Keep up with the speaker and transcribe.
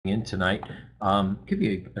in tonight. Give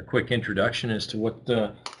you a quick introduction as to what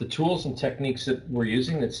the tools and techniques that we're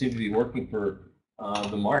using that seem to be working for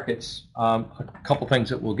the markets. A couple things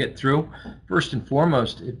that we'll get through. First and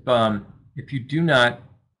foremost, if you do not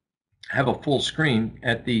have a full screen,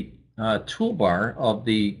 at the toolbar of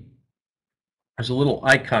there's a little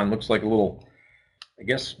icon, looks like a little, I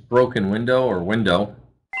guess, broken window or window.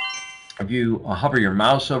 If you hover your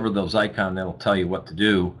mouse over those icons, that'll tell you what to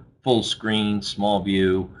do. Full screen, small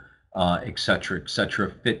view, etc.,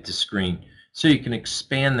 fit to screen. So you can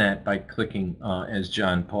expand that by clicking, as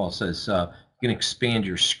John Paul says, you can expand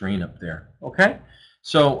your screen up there. Okay?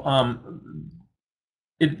 So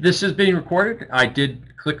this is being recorded. I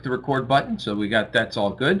did click the record button, so we got that's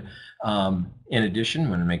all good. In addition, I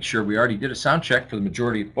want to make sure we already did a sound check for the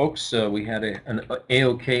majority of folks. We had an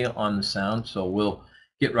A-OK on the sound, so we'll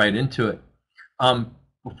get right into it.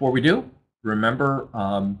 Before we do, remember,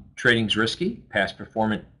 trading's risky. Past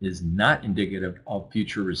performance is not indicative of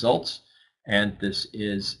future results, and this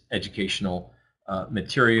is educational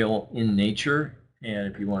material in nature.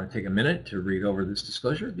 And if you want to take a minute to read over this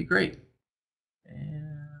disclosure, it'd be great.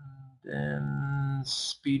 And then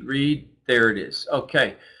speed read, there it is.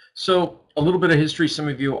 Okay, so a little bit of history. Some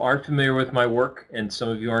of you are familiar with my work, and some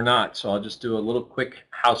of you are not. So I'll just do a little quick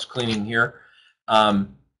house cleaning here.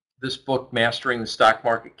 This book, Mastering the Stock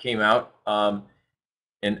Market, came out,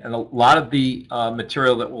 and a lot of the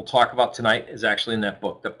material that we'll talk about tonight is actually in that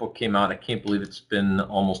book. That book came out, I can't believe it's been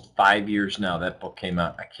almost 5 years now that book came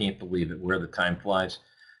out. I can't believe it, where the time flies.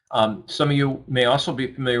 Some of you may also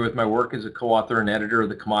be familiar with my work as a co-author and editor of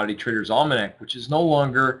the Commodity Traders Almanac, which is no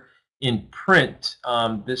longer in print.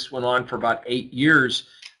 This went on for about 8 years.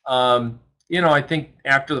 You know, I think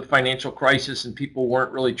after the financial crisis and people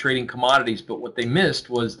weren't really trading commodities, but what they missed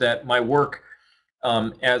was that my work,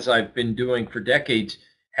 as I've been doing for decades,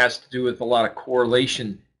 has to do with a lot of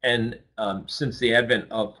correlation. And since the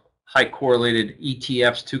advent of high correlated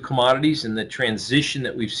ETFs to commodities and the transition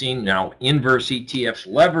that we've seen now, inverse ETFs,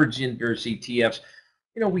 leverage inverse ETFs,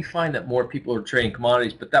 you know, we find that more people are trading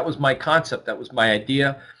commodities. But that was my concept. That was my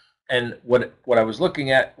idea. And what I was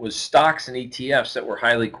looking at was stocks and ETFs that were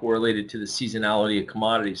highly correlated to the seasonality of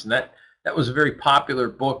commodities. And that was a very popular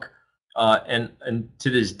book. And to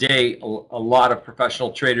this day, a lot of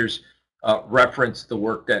professional traders reference the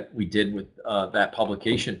work that we did with that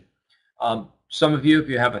publication. Some of you, if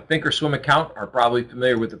you have a Thinkorswim account, are probably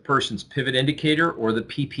familiar with the person's pivot indicator or the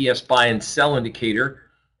PPS buy and sell indicator.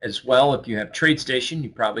 As well, if you have TradeStation,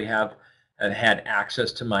 you probably have had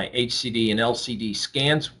access to my HCD and LCD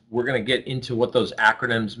scans. We're going to get into what those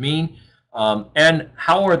acronyms mean and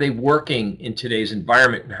how are they working in today's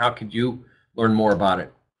environment, and how could you learn more about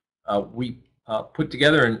it. We put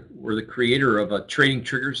together, and we're the creator of Trading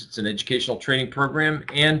Triggers. It's an educational training program,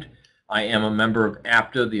 and I am a member of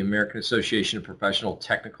APTA, the American Association of Professional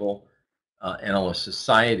Technical Analyst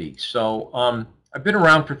Society. So I've been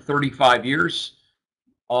around for 35 years.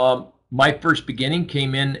 My first beginning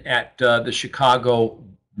came in at the Chicago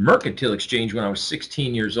Mercantile Exchange when I was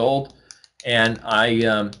 16 years old, and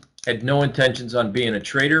I had no intentions on being a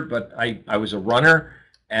trader, but I was a runner.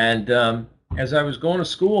 And as I was going to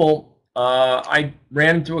school, I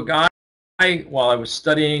ran into a guy while I was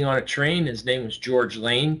studying on a train. His name was George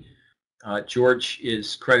Lane. George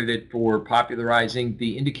is credited for popularizing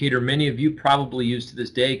the indicator many of you probably use to this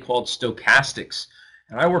day called stochastics.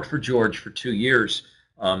 And I worked for George for 2 years.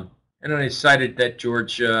 And I decided that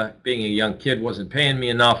George, being a young kid, wasn't paying me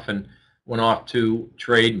enough, and went off to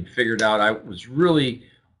trade and figured out I was really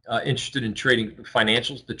interested in trading the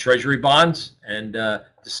financials, the treasury bonds, and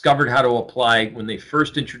discovered how to apply. When they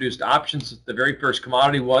first introduced options, the very first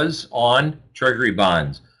commodity was on treasury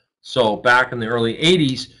bonds. So back in the early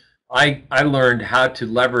 80s, I learned how to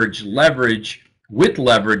leverage with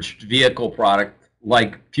leveraged vehicle product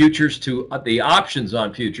like futures to the options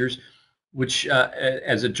on futures, which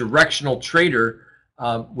as a directional trader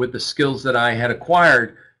with the skills that I had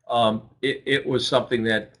acquired, it was something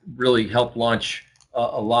that really helped launch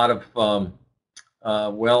a lot of,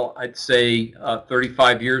 well, I'd say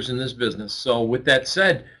 35 years in this business. So with that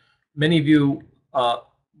said, many of you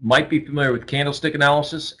might be familiar with candlestick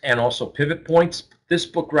analysis and also pivot points. This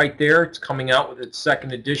book right there, it's coming out with its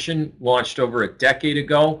second edition, launched over a decade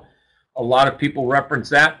ago. A lot of people reference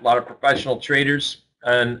that, a lot of professional traders.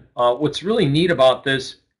 And what's really neat about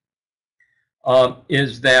this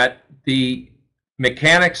is that the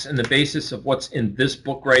mechanics and the basis of what's in this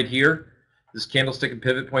book right here, this Candlestick and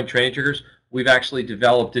Pivot Point Trading Triggers, we've actually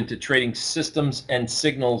developed into trading systems and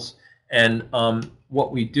signals. And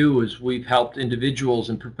what we do is we've helped individuals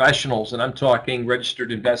and professionals, and I'm talking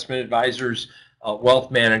registered investment advisors,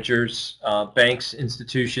 wealth managers, banks,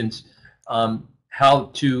 institutions, how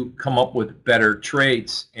to come up with better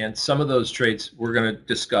trades. And some of those trades we're going to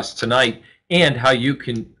discuss tonight, and how you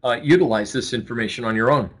can utilize this information on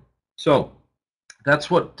your own. So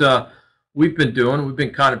that's what we've been doing. We've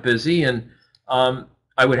been kind of busy, and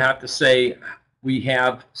I would have to say we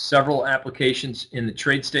have several applications in the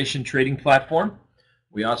TradeStation trading platform.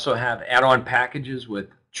 We also have add-on packages with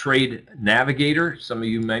Trade Navigator. Some of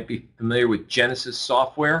you might be familiar with Genesis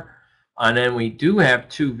software. And then we do have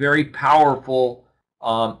two very powerful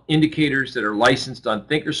indicators that are licensed on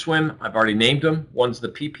thinkorswim. I've already named them. One's the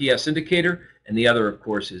PPS indicator, and the other, of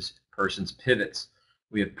course, is Person's Pivots.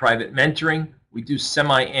 We have private mentoring. We do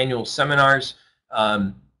semi-annual seminars,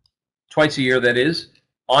 twice a year, that is.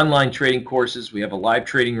 Online trading courses. We have a live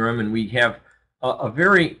trading room, and we have a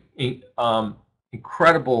very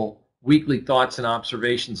incredible weekly thoughts and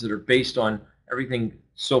observations that are based on everything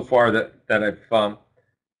so far that I've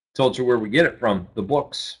told you where we get it from, the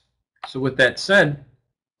books. So with that said,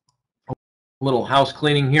 a little house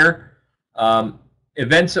cleaning here.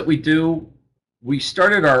 Events that we do, we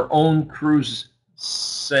started our own cruise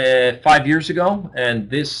 5 years ago, and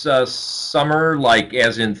this summer, like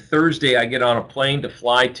as in Thursday, I get on a plane to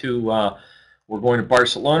fly to, we're going to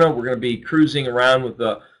Barcelona. We're going to be cruising around with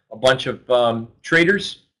a bunch of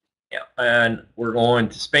traders, and we're going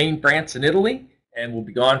to Spain, France, and Italy, and we'll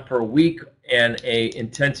be gone for a week, and a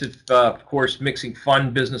intensive, of course, mixing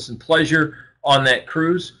fun, business, and pleasure on that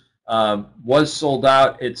cruise. Was sold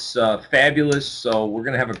out. It's fabulous, so we're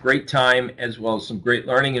going to have a great time, as well as some great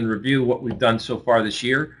learning and review what we've done so far this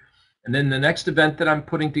year. And then the next event that I'm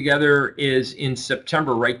putting together is in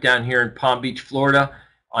September, right down here in Palm Beach, Florida,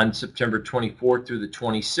 on September 24th through the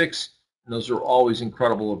 26th. And those are always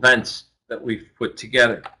incredible events that we've put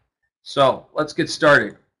together. So let's get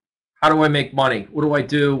started. How do I make money? What do I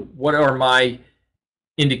do? What are my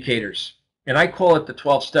indicators? And I call it the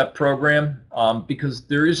 12-step program because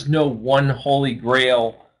there is no one holy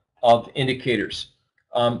grail of indicators.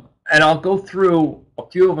 And I'll go through a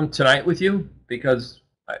few of them tonight with you because,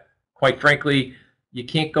 quite frankly, you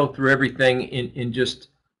can't go through everything in just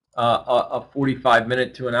a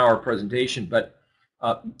 45-minute to an hour presentation. But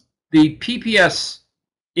the PPS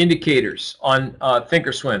indicators on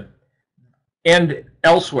thinkorswim and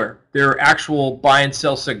elsewhere, they're actual buy and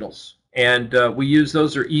sell signals. And we use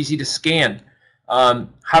those. Are easy to scan.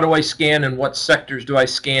 How do I scan, and what sectors do I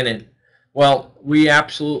scan in? Well, we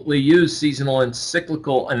absolutely use seasonal and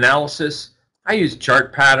cyclical analysis. I use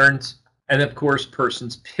chart patterns, and of course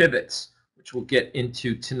Person's Pivots, which we'll get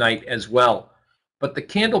into tonight as well. But the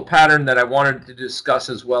candle pattern that I wanted to discuss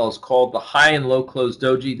as well is called the high and low close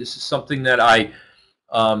doji. This is something that I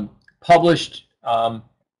published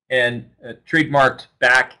and trademarked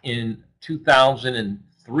back in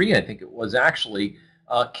 2003, I think it was actually,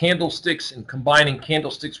 candlesticks, and combining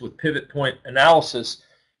candlesticks with pivot point analysis.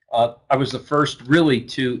 I was the first really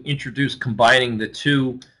to introduce combining the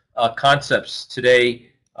two concepts. Today,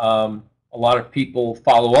 a lot of people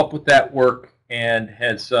follow up with that work, and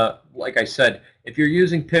has, like I said, if you're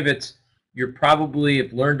using pivots, you probably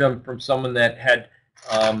have learned them from someone that had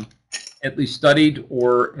at least studied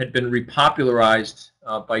or had been repopularized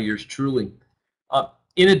by yours truly.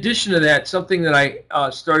 In addition to that, something that I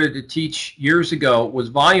started to teach years ago was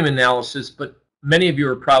volume analysis, but many of you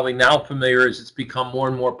are probably now familiar, as it's become more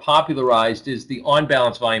and more popularized, is the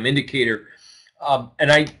on-balance volume indicator.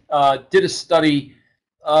 And I did a study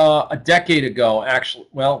a decade ago, actually,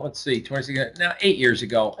 well, let's see, 8 years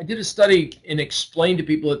ago. I did a study and explained to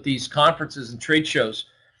people at these conferences and trade shows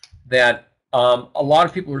that a lot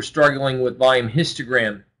of people are struggling with volume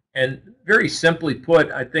histogram. And very simply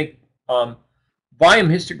put, I think volume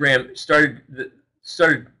histogram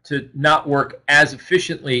started to not work as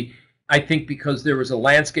efficiently, I think, because there was a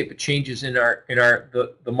landscape of changes in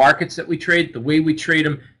the markets that we trade, the way we trade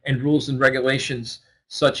them, and rules and regulations,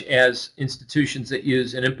 such as institutions that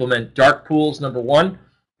use and implement dark pools, number one,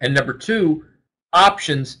 and number two,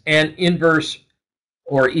 options and inverse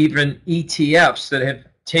or even ETFs that have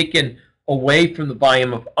taken away from the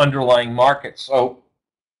volume of underlying markets. So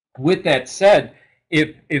with that said,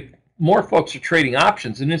 if more folks are trading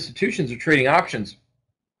options and institutions are trading options,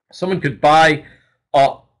 someone could buy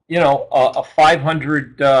a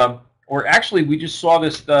 500 or actually we just saw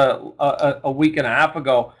this a week and a half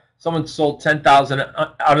ago. Someone sold 10,000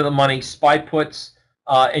 out of the money SPY puts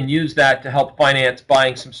and used that to help finance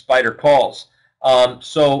buying some spider calls.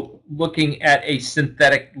 So looking at a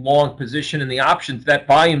synthetic long position in the options, that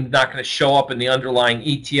volume is not going to show up in the underlying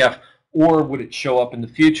ETF, or would it show up in the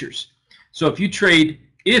futures? So if you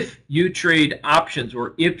trade options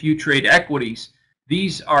or if you trade equities,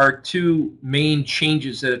 these are two main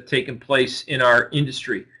changes that have taken place in our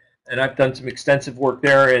industry. And I've done some extensive work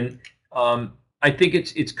there, and I think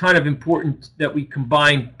it's kind of important that we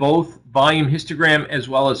combine both volume histogram as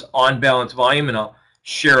well as on-balance volume, and I'll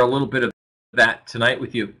share a little bit of that tonight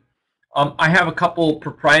with you. I have a couple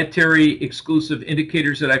proprietary exclusive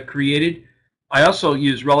indicators that I've created. I also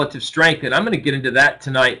use relative strength, and I'm going to get into that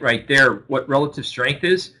tonight right there, what relative strength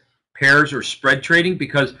is, pairs or spread trading,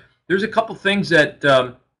 because there's a couple things that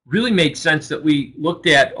really made sense that we looked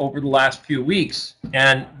at over the last few weeks.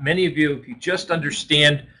 And many of you, if you just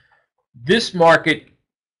understand this market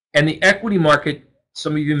and the equity market,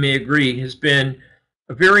 some of you may agree, has been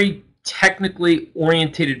a very technically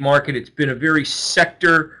orientated market. It's been a very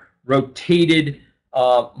sector rotated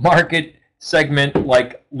market segment,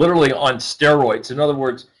 like literally on steroids. In other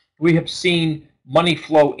words, we have seen money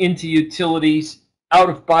flow into utilities, out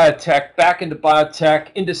of biotech, back into biotech,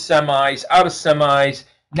 into semis, out of semis.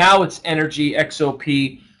 Now it's energy,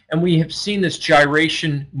 XOP, and we have seen this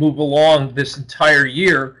gyration move along this entire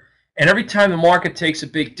year. And every time the market takes a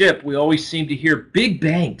big dip, we always seem to hear big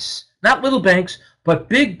banks, not little banks, but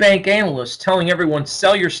big bank analysts telling everyone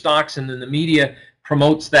sell your stocks, and then the media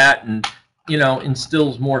promotes that and, you know,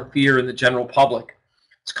 instills more fear in the general public.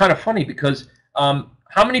 It's kind of funny because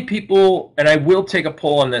how many people, and I will take a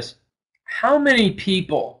poll on this, how many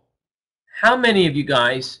people, how many of you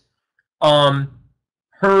guys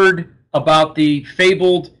heard about the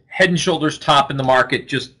fabled head and shoulders top in the market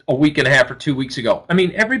just a week and a half or 2 weeks ago? I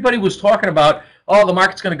mean, everybody was talking about, oh, the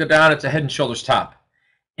market's going to go down, it's a head and shoulders top.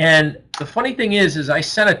 And the funny thing is I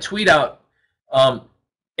sent a tweet out and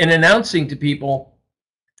announcing to people,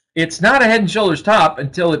 it's not a head and shoulders top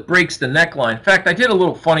until it breaks the neckline. In fact, I did a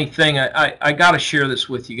little funny thing. I got to share this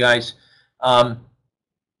with you guys.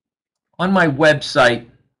 On my website,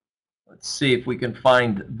 let's see if we can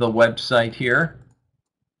find the website here.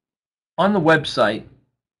 On the website,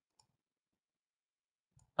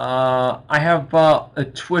 I have a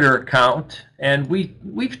Twitter account, and we've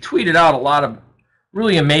tweeted out a lot of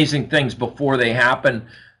really amazing things before they happen.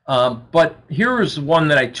 But here is one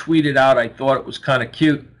that I tweeted out. I thought it was kind of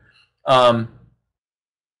cute.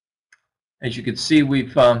 As you can see,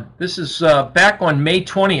 we've this is back on May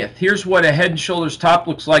 20th. Here's what a head and shoulders top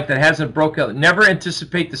looks like that hasn't broken out. Never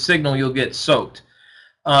anticipate the signal, you'll get soaked.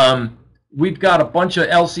 We've got a bunch of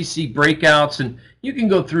LCC breakouts, and you can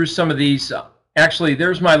go through some of these. Actually,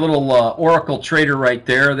 there's my little Oracle trader right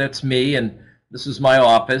there. That's me, and this is my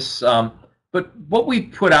office. But what we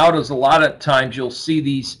put out is a lot of times you'll see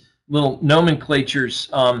these little nomenclatures.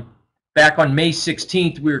 Back on May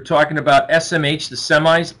 16th, we were talking about SMH, the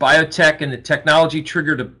semis, biotech, and the technology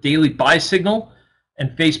triggered a daily buy signal, and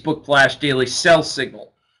Facebook flash daily sell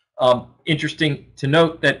signal. Interesting to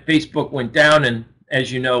note that Facebook went down, and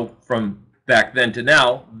as you know from back then to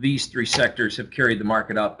now, these three sectors have carried the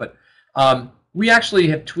market up. But we actually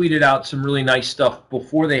have tweeted out some really nice stuff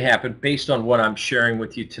before they happened based on what I'm sharing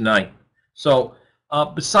with you tonight. So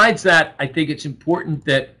besides that, I think it's important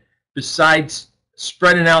that besides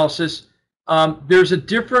spread analysis, there's a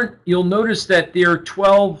different, you'll notice that there are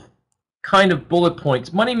 12 kind of bullet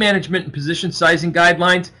points. Money management and position sizing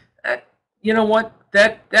guidelines, you know what,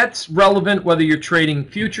 that's relevant whether you're trading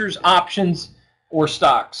futures, options, or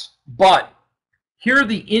stocks. But here are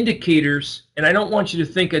the indicators, and I don't want you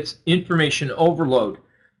to think it's information overload.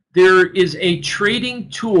 There is a trading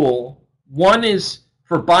tool. One is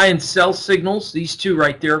for buy and sell signals, these two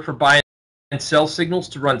right there for buy and sell signals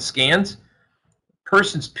to run scans.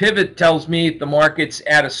 Person's pivot tells me if the market's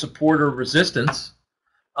at a support or resistance.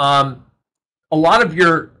 A lot of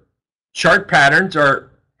your chart patterns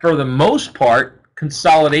are, for the most part,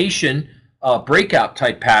 consolidation, breakout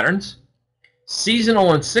type patterns.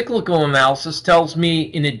 Seasonal and cyclical analysis tells me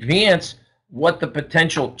in advance what the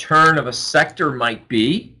potential turn of a sector might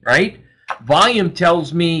be, right? Volume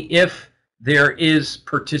tells me if there is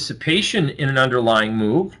participation in an underlying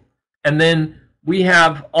move. And then we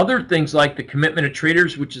have other things like the commitment of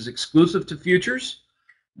traders, which is exclusive to futures.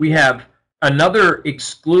 We have another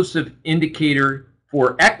exclusive indicator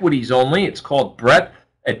for equities only. It's called breadth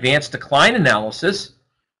advanced decline analysis.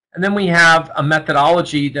 And then we have a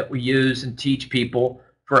methodology that we use and teach people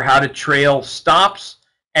for how to trail stops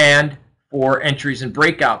and for entries and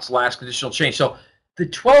breakouts, last conditional change. So the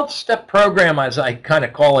 12-step program, as I kind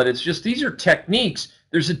of call it, it's just these are techniques.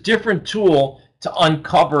 There's a different tool to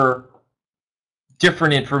uncover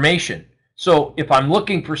different information. So if I'm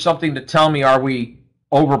looking for something to tell me, are we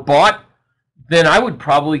overbought, then I would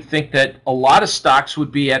probably think that a lot of stocks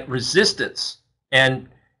would be at resistance. And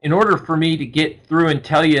in order for me to get through and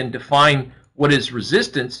tell you and define what is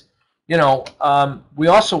resistance, you know, we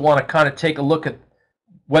also want to kind of take a look at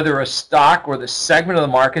whether a stock or the segment of the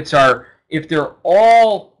markets are, if they're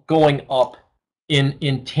all going up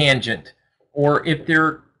in tangent, or if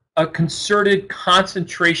they're a concerted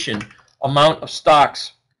concentration amount of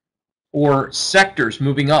stocks or sectors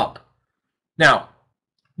moving up. Now,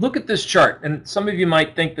 look at this chart, and some of you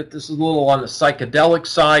might think that this is a little on the psychedelic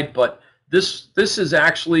side, but this is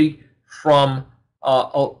actually from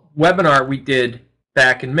a webinar we did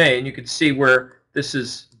back in May, and you can see where this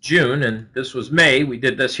is June and this was May. We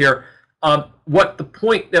did this here. What the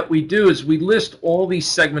point that we do is we list all these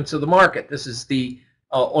segments of the market. This is the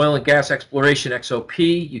oil and gas exploration,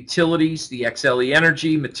 XOP, utilities, the XLE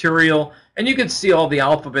energy, material, and you can see all the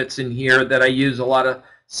alphabets in here that I use a lot of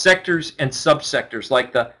sectors and subsectors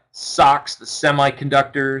like the SOX, the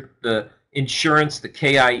semiconductor, the insurance, the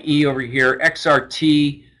KIE over here,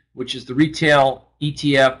 XRT, which is the retail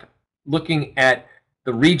ETF, looking at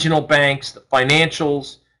the regional banks, the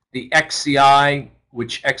financials, the XCI,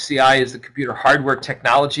 which XCI is the computer hardware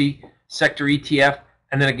technology sector ETF.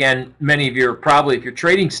 And then again, many of you are probably, if you're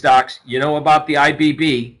trading stocks, you know about the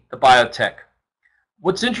IBB, the biotech.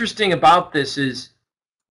 What's interesting about this is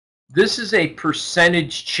a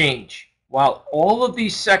percentage change. While all of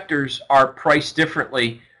these sectors are priced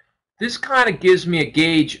differently, this kind of gives me a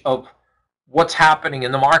gauge of what's happening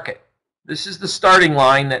in the market. This is the starting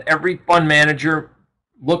line that every fund manager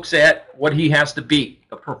looks at what he has to beat,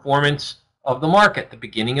 the performance of the market at the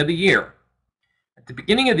beginning of the year. At the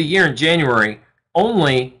beginning of the year in January,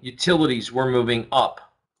 only utilities were moving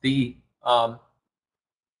up. The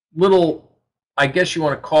little, I guess you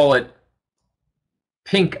want to call it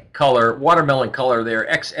pink color, watermelon color there,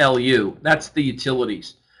 XLU, that's the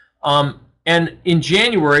utilities. And in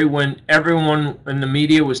January, when everyone in the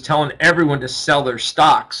media was telling everyone to sell their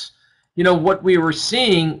stocks, you know, what we were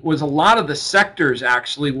seeing was a lot of the sectors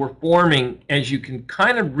actually were forming, as you can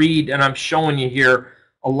kind of read, and I'm showing you here,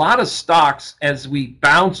 a lot of stocks as we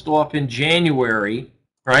bounced off in January,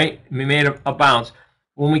 right? We made a bounce.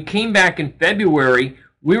 When we came back in February,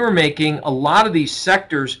 we were making, a lot of these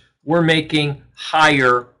sectors were making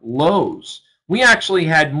higher lows. We actually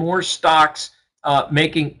had more stocks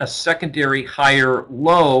making a secondary higher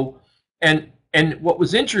low. And what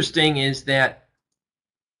was interesting is that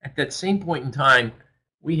at that same point in time,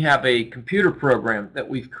 we have a computer program that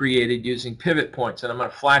we've created using pivot points, and I'm going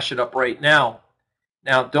to flash it up right now.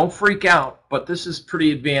 Now, don't freak out, but this is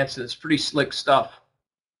pretty advanced and it's pretty slick stuff.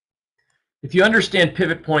 If you understand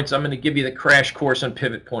pivot points, I'm going to give you the crash course on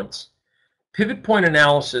pivot points. Pivot point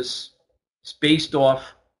analysis is based off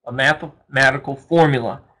a mathematical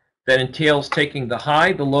formula that entails taking the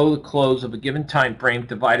high, the low, the close of a given time frame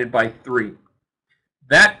divided by 3.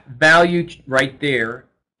 That value right there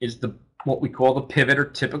is what we call the pivot or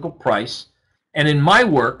typical price. And in my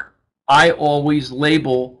work, I always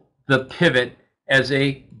label the pivot as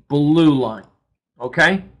a blue line.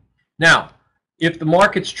 Okay? Now, if the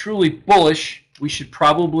market's truly bullish, we should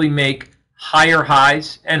probably make higher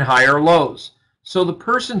highs and higher lows. So the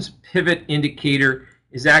person's pivot indicator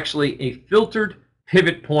is actually a filtered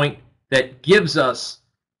pivot point that gives us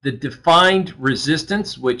the defined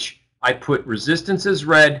resistance, which I put resistance as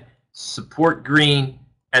red, support green,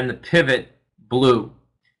 and the pivot blue.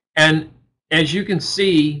 And as you can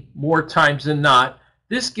see, more times than not,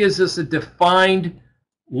 this gives us a defined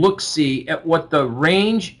look-see at what the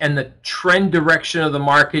range and the trend direction of the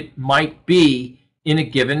market might be in a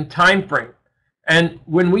given time frame. And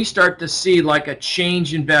when we start to see like a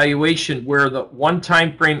change in valuation where the one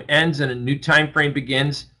time frame ends and a new time frame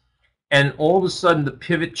begins, and all of a sudden the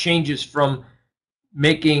pivot changes from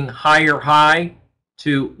making higher high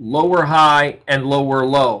to lower high and lower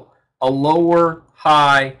low, a lower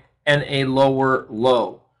high and a lower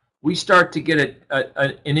low, we start to get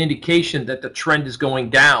an indication that the trend is going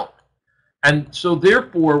down. And so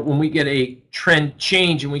therefore, when we get a trend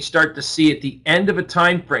change and we start to see at the end of a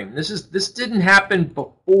time frame, this didn't happen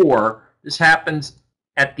before, this happens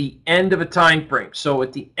at the end of a time frame. So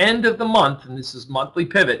at the end of the month, and this is monthly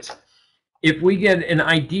pivots, if we get an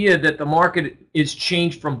idea that the market is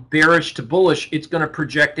changed from bearish to bullish, it's going to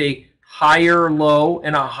project a higher low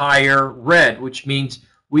and a higher red, which means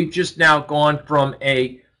we've just now gone from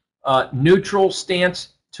a neutral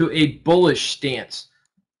stance to a bullish stance.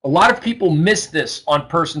 A lot of people miss this on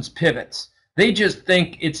persons' pivots. They just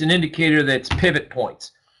think it's an indicator that's pivot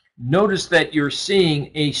points. Notice that you're seeing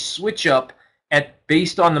a switch up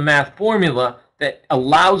based on the math formula that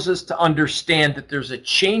allows us to understand that there's a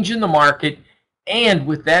change in the market, and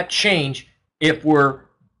with that change, if we're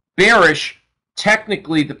bearish,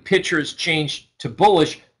 technically the picture has changed to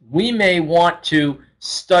bullish. We may want to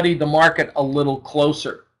study the market a little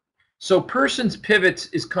closer. So Person's pivots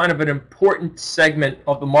is kind of an important segment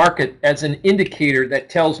of the market as an indicator that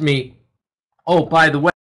tells me, oh, by the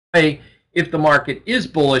way, if the market is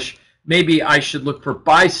bullish, maybe I should look for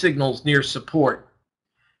buy signals near support.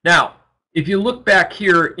 Now, if you look back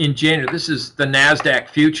here in January, this is the NASDAQ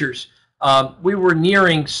futures, we were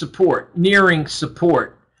nearing support,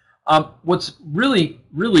 what's really,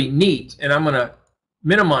 really neat, and I'm going to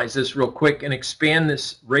minimize this real quick and expand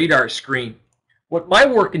this radar screen. What my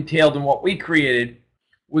work entailed and what we created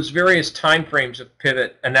was various time frames of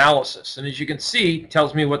pivot analysis. And as you can see, it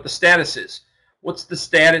tells me what the status is. What's the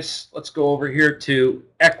status? Let's go over here to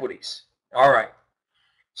equities. All right.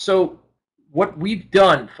 So what we've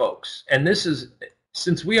done, folks, and this is,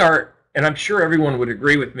 since we are, and I'm sure everyone would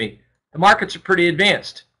agree with me, the markets are pretty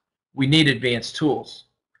advanced. We need advanced tools.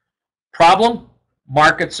 Problem,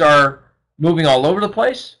 markets are moving all over the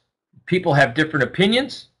place. People have different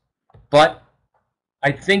opinions, but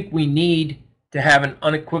I think we need to have an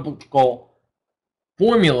unequivocal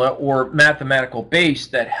formula or mathematical base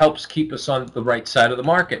that helps keep us on the right side of the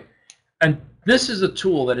market. And this is a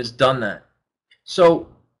tool that has done that. So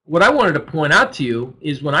what I wanted to point out to you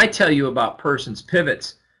is when I tell you about Person's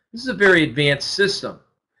pivots, this is a very advanced system.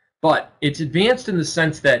 But it's advanced in the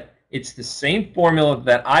sense that it's the same formula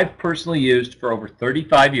that I've personally used for over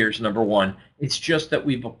 35 years, number one. It's just that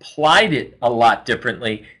we've applied it a lot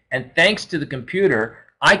differently. And thanks to the computer,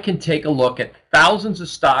 I can take a look at thousands of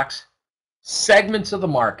stocks, segments of the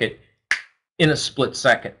market in a split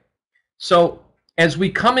second. So as we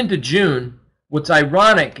come into June, what's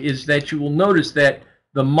ironic is that you will notice that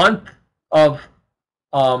the month of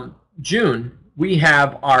June, we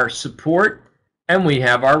have our support and we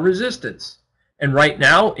have our resistance. And right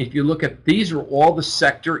now, if you look at, these are all the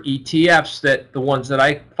sector ETFs, that the ones that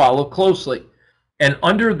I follow closely. And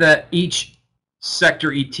under each sector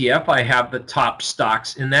ETF, I have the top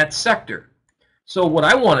stocks in that sector. So what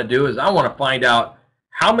I want to do is I want to find out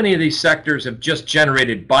how many of these sectors have just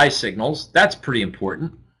generated buy signals. That's pretty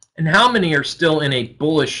important. And how many are still in a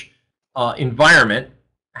bullish environment.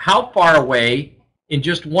 How far away, in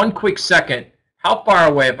just one quick second, how far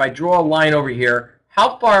away, if I draw a line over here,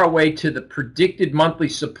 how far away to the predicted monthly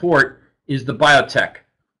support is the biotech?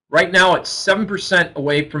 Right now it's 7%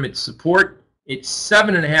 away from its support. It's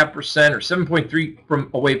 7.5% or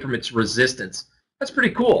 7.3% away from its resistance. That's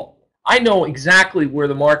pretty cool. I know exactly where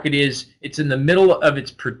the market is. It's in the middle of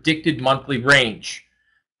its predicted monthly range.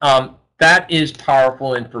 That is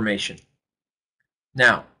powerful information.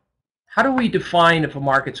 Now, how do we define if a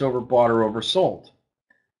market's overbought or oversold?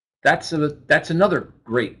 That's another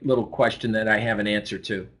great little question that I have an answer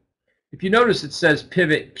to. If you notice, it says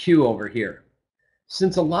pivot Q over here.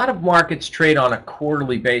 Since a lot of markets trade on a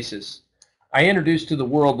quarterly basis, I introduced to the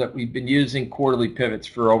world that we've been using quarterly pivots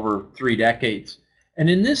for over 3 decades. And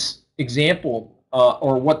in this example,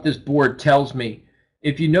 or what this board tells me,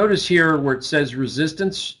 if you notice here where it says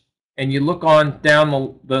resistance, and you look on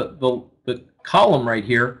down the column right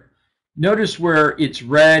here, notice where it's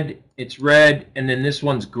red, and then this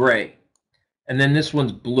one's gray, and then this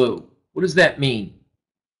one's blue. What does that mean?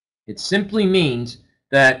 It simply means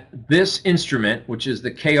that this instrument, which is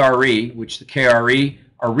the KRE, which the KRE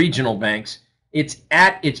are regional banks, it's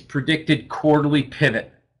at its predicted quarterly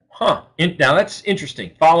pivot. Now that's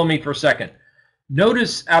interesting. Follow me for a second.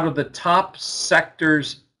 Notice out of the top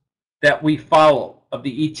sectors that we follow of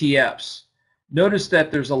the ETFs, notice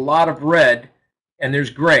that there's a lot of red and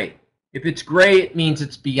there's gray. If it's gray, it means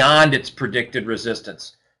it's beyond its predicted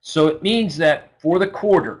resistance. So it means that for the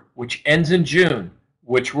quarter, which ends in June,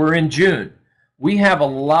 which we're in June, we have a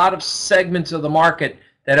lot of segments of the market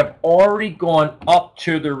that have already gone up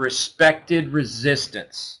to their respected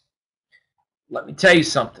resistance. Let me tell you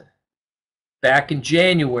something. Back in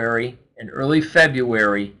January and early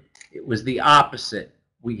February, it was the opposite.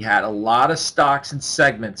 We had a lot of stocks and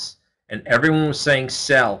segments, and everyone was saying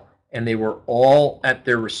sell, and they were all at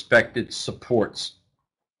their respected supports.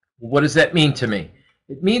 What does that mean to me?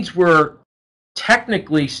 It means we're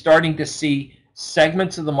technically starting to see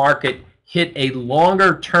segments of the market hit a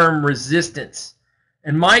longer-term resistance.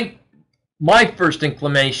 And my first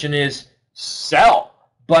inclination is sell.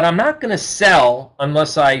 But I'm not going to sell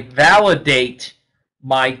unless I validate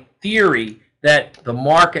my theory that the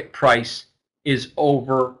market price is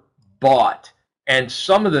overbought. And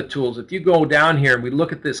some of the tools, if you go down here and we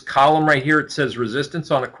look at this column right here, it says resistance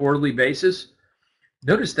on a quarterly basis.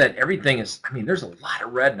 Notice that everything is, there's a lot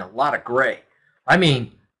of red and a lot of gray.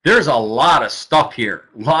 There's a lot of stuff here,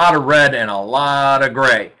 a lot of red and a lot of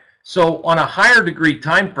gray. So on a higher degree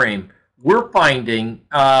time frame, we're finding,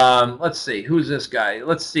 let's see, who's this guy?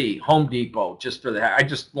 Let's see, Home Depot, just for that. I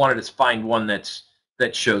just wanted to find one that's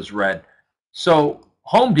that shows red. So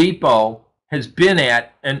Home Depot has been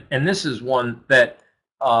at, and this is one that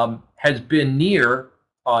has been near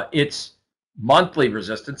its monthly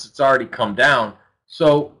resistance. It's already come down.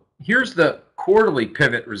 So here's the quarterly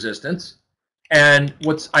pivot resistance. And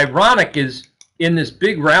what's ironic is in this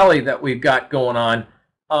big rally that we've got going on,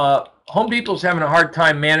 Home Depot's having a hard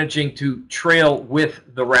time managing to trail with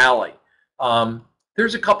the rally.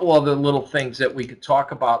 There's a couple other little things that we could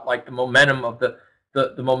talk about, like the momentum of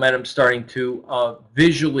the momentum starting to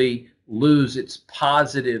visually lose its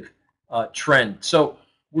positive trend. So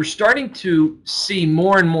we're starting to see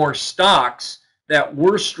more and more stocks that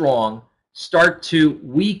were strong start to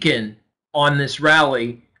weaken on this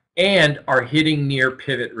rally and are hitting near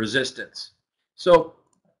pivot resistance. So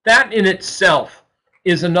that in itself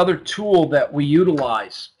is another tool that we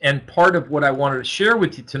utilize. And part of what I wanted to share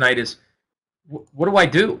with you tonight is what do I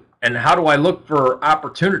do and how do I look for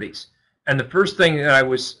opportunities? And the first thing that I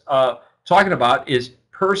was talking about is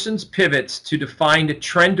Person's pivots to define a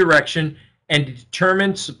trend direction and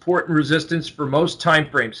determine support and resistance for most time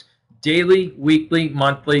frames: daily, weekly,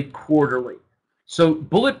 monthly, quarterly. So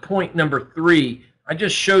bullet point number 3, I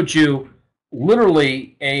just showed you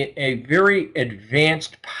literally a very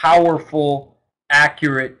advanced, powerful,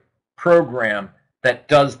 accurate program that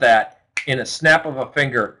does that in a snap of a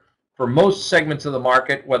finger for most segments of the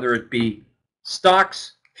market, whether it be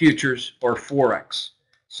stocks, futures, or Forex.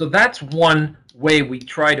 So that's one way we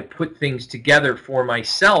try to put things together for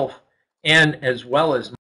myself and as well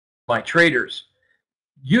as my traders.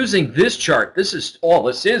 Using this chart, this is all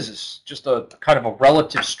this is just a kind of a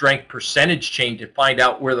relative strength percentage change to find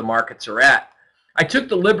out where the markets are at. I took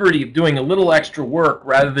the liberty of doing a little extra work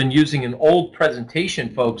rather than using an old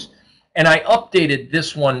presentation, folks, and I updated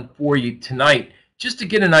this one for you tonight just to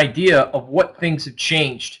get an idea of what things have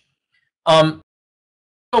changed.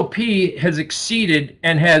 S&P has exceeded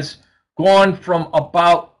and has gone from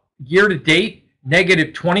about year-to-date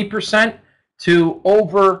negative 20% to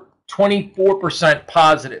over 24%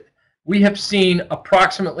 positive. We have seen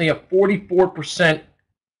approximately a 44%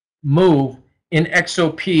 move in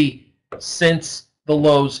XOP since the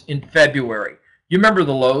lows in February. You remember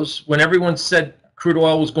the lows when everyone said crude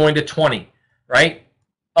oil was going to 20, right?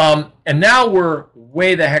 And now we're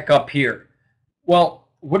way the heck up here. Well,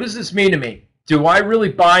 what does this mean to me? Do I really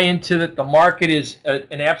buy into that the market is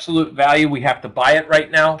an absolute value? We have to buy it right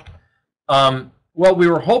now? Well, we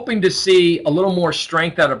were hoping to see a little more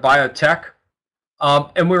strength out of biotech,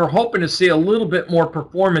 and we were hoping to see a little bit more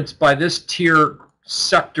performance by this tier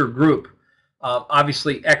sector group.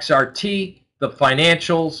 Obviously, XRT, the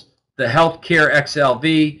financials, the healthcare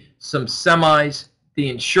XLV, some semis, the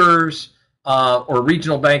insurers, or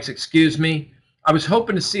regional banks, excuse me. I was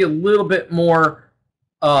hoping to see a little bit more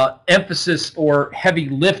emphasis or heavy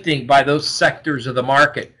lifting by those sectors of the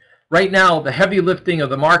market. Right now, the heavy lifting of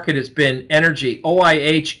the market has been energy,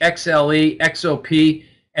 OIH, XLE, XOP,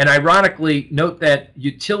 and ironically, note that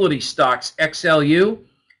utility stocks, XLU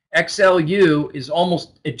is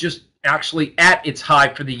almost just actually at its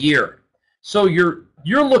high for the year. So you're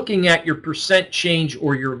looking at your percent change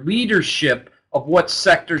or your leadership of what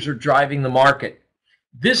sectors are driving the market.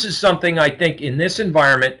 This is something I think in this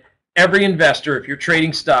environment, every investor, if you're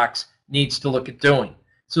trading stocks, needs to look at doing.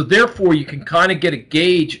 So therefore, you can kind of get a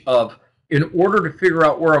gauge of, in order to figure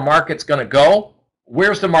out where a market's going to go,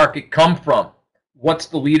 where's the market come from? What's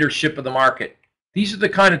the leadership of the market? These are the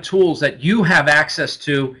kind of tools that you have access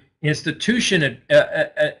to. Institution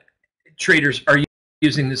traders are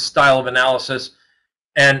using this style of analysis,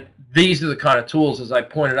 and these are the kind of tools, as I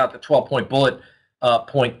pointed out, the 12-point bullet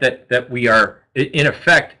point that we are, in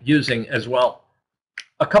effect, using as well.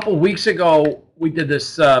 A couple weeks ago, we did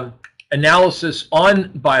this analysis on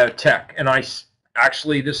biotech, and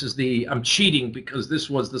actually this is I'm cheating because this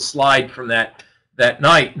was the slide from that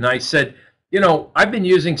night, and I said, you know, I've been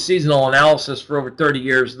using seasonal analysis for over 30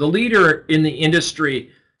 years. The leader in the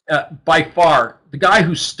industry, by far, the guy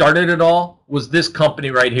who started it all was this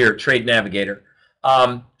company right here, Trade Navigator.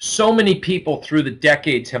 So many people through the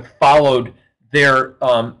decades have followed their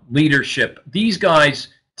leadership. These guys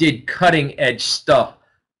did cutting edge stuff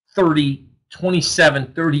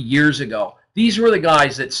 27, 30 years ago. These were the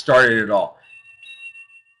guys that started it all.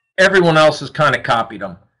 Everyone else has kind of copied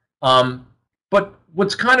them. But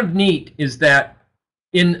what's kind of neat is that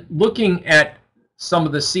in looking at some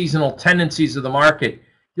of the seasonal tendencies of the market,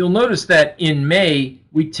 you'll notice that in May,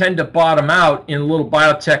 we tend to bottom out in a little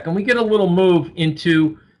biotech, and we get a little move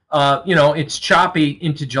into, you know, it's choppy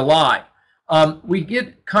into July. We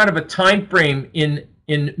get kind of a time frame in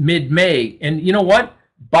mid-May, and you know what?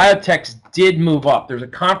 Biotechs did move up. There's a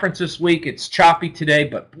conference this week. It's choppy today,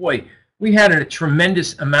 but boy, we had a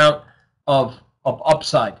tremendous amount of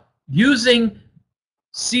upside. Using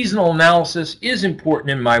seasonal analysis is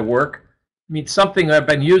important in my work. I mean, something I've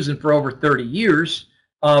been using for over 30 years.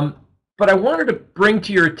 But I wanted to bring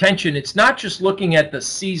to your attention, it's not just looking at the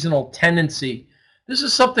seasonal tendency. This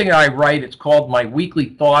is something that I write. It's called my weekly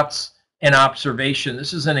thoughts and observation.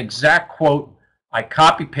 This is an exact quote. I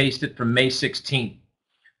copy pasted from May 16th.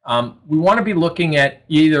 We want to be looking at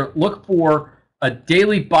either look for a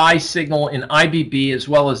daily buy signal in IBB as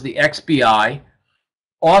well as the XBI.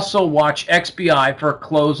 Also watch XBI for a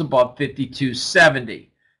close above 52.70.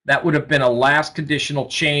 That would have been a last conditional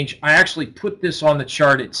change. I actually put this on the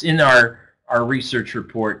chart. It's in our research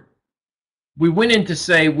report. We went in to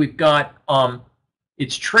say we've got,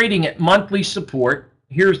 it's trading at monthly support.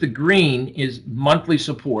 Here's the green is monthly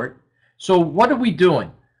support. So what are we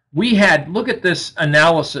doing? We had, look at this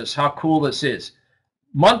analysis, how cool this is.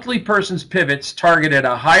 Monthly person's pivots targeted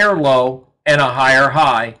a higher low and a higher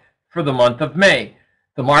high for the month of May.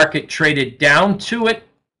 The market traded down to it,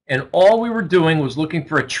 and all we were doing was looking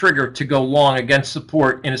for a trigger to go long against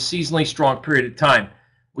support in a seasonally strong period of time.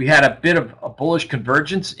 We had a bit of a bullish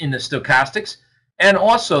convergence in the stochastics and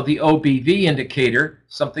also the OBV indicator,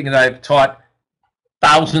 something that I've taught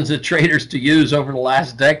thousands of traders to use over the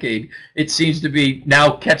last decade. It seems to be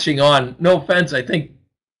now catching on. No offense, I think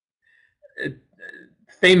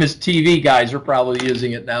famous TV guys are probably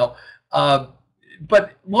using it now.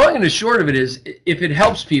 But long and the short of it is, if it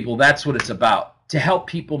helps people, that's what it's about, to help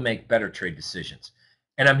people make better trade decisions.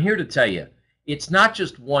 And I'm here to tell you, it's not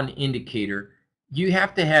just one indicator. You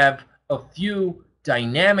have to have a few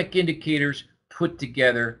dynamic indicators put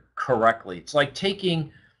together correctly. It's like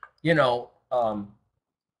taking, you know,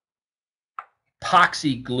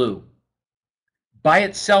 epoxy glue. By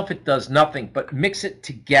itself, it does nothing, but mix it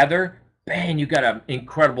together, bang, you got an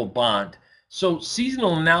incredible bond. So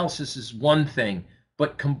seasonal analysis is one thing,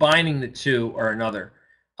 but combining the two are another.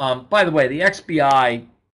 By the way, the XBI,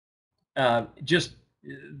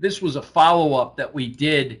 this was a follow-up that we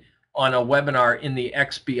did on a webinar in the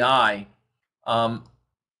XBI,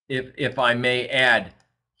 if I may add.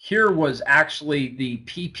 Here was actually the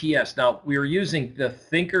PPS. Now, we were using the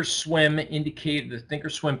Thinkorswim indicator, the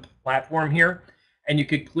Thinkorswim platform here, and you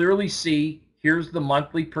could clearly see here's the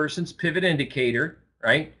monthly person's pivot indicator,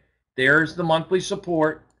 right? There's the monthly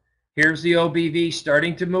support. Here's the OBV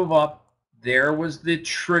starting to move up. There was the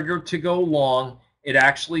trigger to go long. It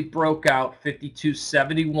actually broke out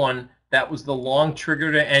 52.71. That was the long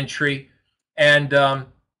trigger to entry. And,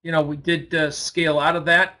 you know, we did scale out of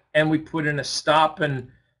that, and we put in a stop, and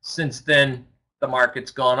since then, the market's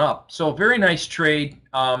gone up. So a very nice trade.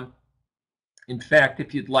 In fact,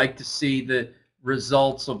 if you'd like to see the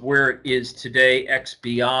results of where it is today,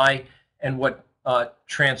 XBI, and what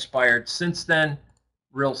transpired since then,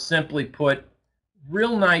 real simply put,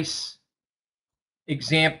 real nice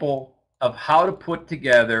example of how to put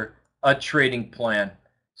together a trading plan.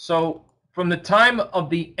 So from the time of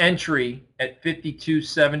the entry at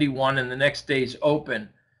 52.71 and the next day's open,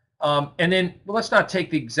 and then, well, let's not take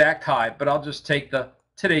the exact high, but I'll just take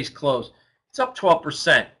today's close. It's up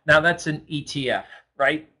 12%. Now that's an ETF,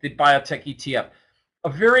 right? The biotech ETF. A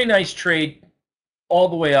very nice trade all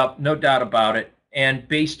the way up, no doubt about it. And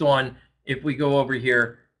based on, if we go over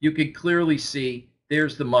here, you can clearly see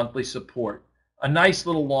there's the monthly support. A nice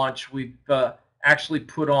little launch. We've actually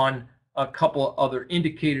put on a couple of other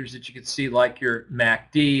indicators that you can see, like your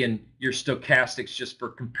MACD and your stochastics, just for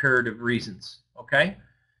comparative reasons, okay?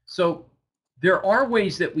 So there are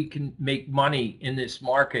ways that we can make money in this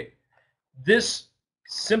market. This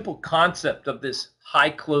simple concept of this high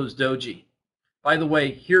close doji. By the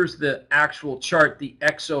way, here's the actual chart, the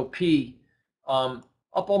XOP, up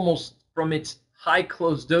almost from its high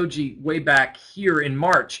close doji way back here in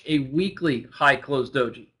March, a weekly high close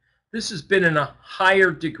doji. This has been in a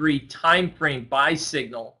higher degree time frame buy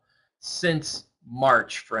signal since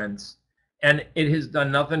March, friends. And it has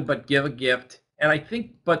done nothing but give a gift. And I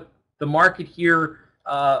think, but the market here,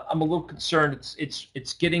 I'm a little concerned.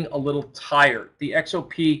 It's getting a little tired. The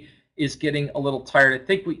XOP is getting a little tired. I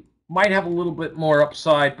think we might have a little bit more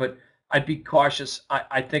upside, but I'd be cautious.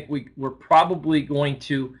 I think we're probably going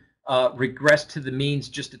to regress to the means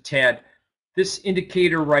just a tad. This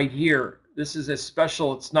indicator right here, this is a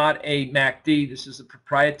special. It's not a MACD. This is a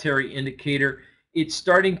proprietary indicator. It's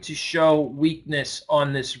starting to show weakness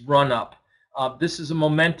on this run up. This is a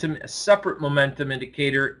momentum, a separate momentum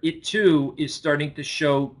indicator. It too is starting to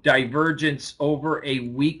show divergence over a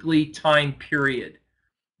weekly time period.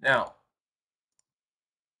 Now,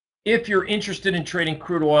 if you're interested in trading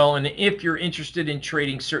crude oil, and if you're interested in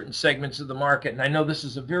trading certain segments of the market, and I know this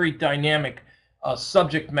is a very dynamic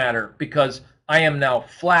subject matter because I am now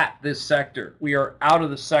flat this sector. We are out of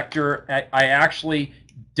the sector. I actually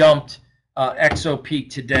dumped XOP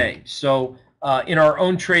today. So in our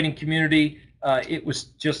own trading community, it was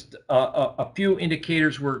just a few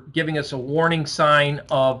indicators were giving us a warning sign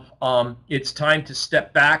of it's time to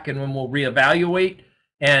step back and when we'll reevaluate.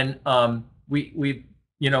 And we've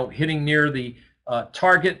hitting near the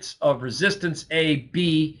targets of resistance A,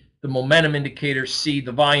 B, the momentum indicator, C,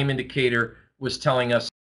 the volume indicator was telling us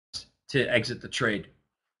to exit the trade.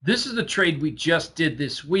 This is the trade we just did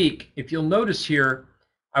this week. If you'll notice here,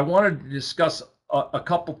 I wanted to discuss a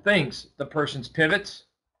couple things: the person's pivots,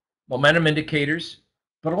 momentum indicators,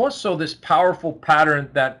 but also this powerful pattern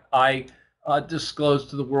that I disclosed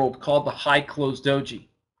to the world called the high close doji.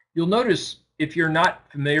 You'll notice, if you're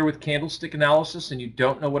not familiar with candlestick analysis and you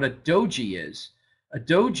don't know what a doji is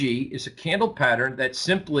a candle pattern that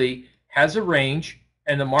simply has a range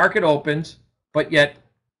and the market opens, but yet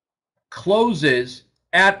closes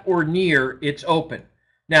at or near its open.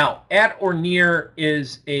 Now, at or near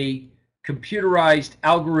is a computerized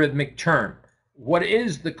algorithmic term. What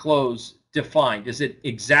is the close defined? Is it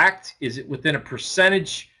exact? Is it within a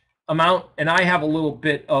percentage amount? And I have a little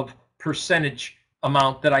bit of percentage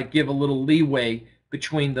amount that I give a little leeway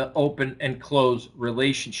between the open and close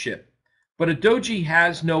relationship. But a doji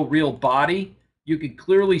has no real body. You can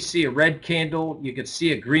clearly see a red candle. You can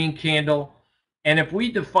see a green candle. And if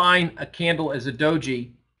we define a candle as a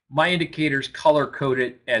doji, my indicators color code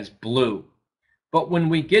it as blue. But when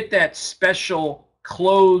we get that special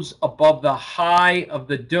close above the high of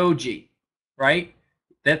the doji, right?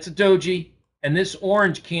 That's a doji. And this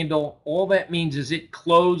orange candle, all that means is it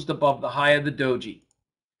closed above the high of the doji.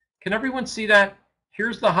 Can everyone see that?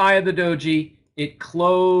 Here's the high of the doji. It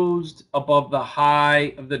closed above the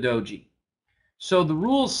high of the doji. So the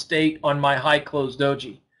rules state on my high close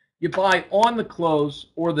doji, you buy on the close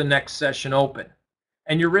or the next session open,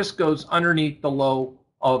 and your risk goes underneath the low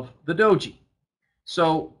of the doji.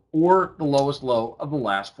 So, or the lowest low of the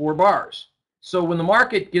last 4 bars. So when the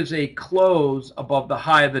market gives a close above the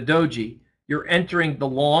high of the doji, you're entering the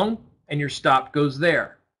long and your stop goes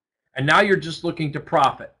there. And now you're just looking to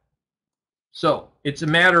profit. So it's a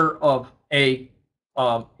matter of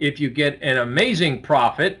if you get an amazing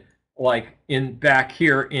profit, like back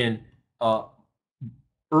here in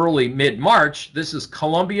early mid-March, this is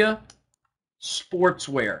Columbia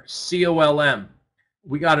Sportswear, COLM.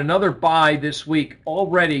 We got another buy this week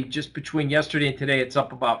already. Just between yesterday and today, it's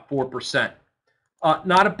up about 4%.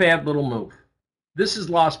 Not a bad little move. This is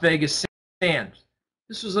Las Vegas Sands.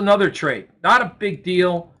 This was another trade. Not a big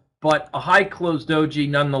deal, but a high close doji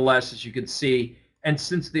nonetheless, as you can see. And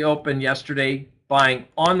since the open yesterday, buying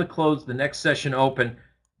on the close, the next session open,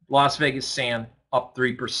 Las Vegas Sand up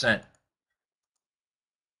 3%.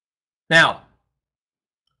 Now,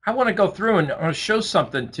 I want to go through and I want to show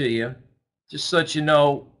something to you, just so that you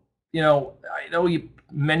know, I know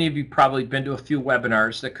many of you probably been to a few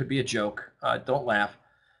webinars. That could be a joke. Don't laugh.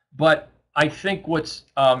 But I think what's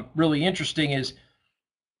really interesting is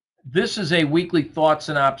this is a weekly thoughts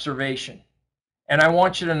and observation. And I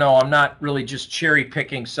want you to know I'm not really just cherry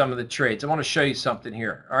picking some of the trades. I want to show you something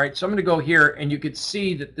here. All right, so I'm going to go here, and you could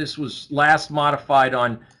see that this was last modified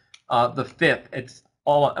on the 5th.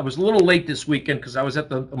 I was a little late this weekend because I was at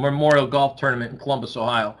the Memorial Golf Tournament in Columbus,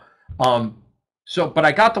 Ohio. But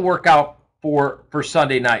I got the workout for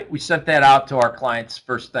Sunday night. We sent that out to our clients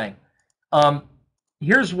first thing.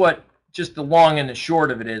 Here's what just the long and the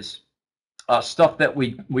short of it is, stuff that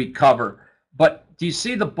we cover. But do you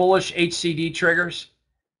see the bullish HCD triggers?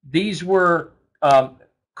 These were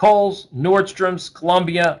Kohl's, Nordstrom's,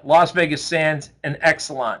 Columbia, Las Vegas Sands, and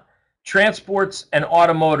Exelon. Transports and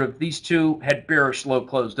automotive, these two had bearish low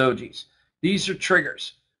close dojis. These are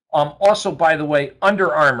triggers. Also, by the way,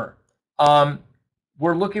 Under Armour.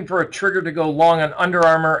 We're looking for a trigger to go long on Under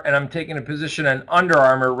Armour, and I'm taking a position on Under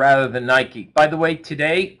Armour rather than Nike. By the way,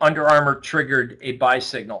 today, Under Armour triggered a buy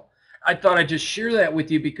signal. I thought I'd just share that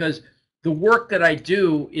with you because the work that I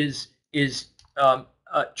do is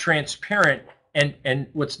transparent, and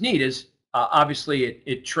what's neat is obviously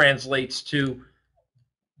it translates to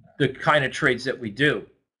the kind of trades that we do.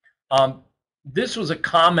 This was a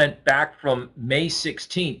comment back from May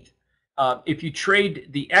 16th. If you trade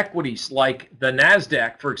the equities like the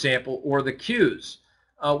NASDAQ, for example, or the Qs,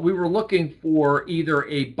 we were looking for either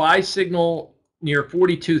a buy signal near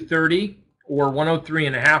 42.30 or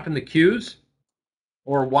 103.5 in the Qs,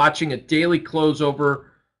 or watching a daily close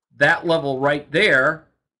over that level right there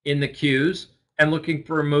in the Qs and looking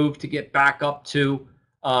for a move to get back up to,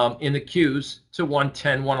 in the Qs, to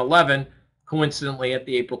 110, 111, coincidentally at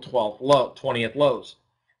the April 20th lows.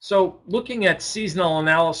 So looking at seasonal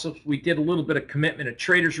analysis, we did a little bit of commitment, a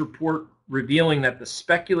traders report revealing that the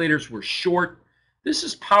speculators were short. This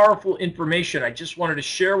is powerful information. I just wanted to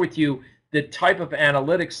share with you the type of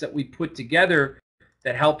analytics that we put together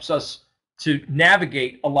that helps us to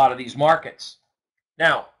navigate a lot of these markets.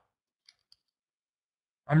 Now,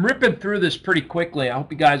 I'm ripping through this pretty quickly. I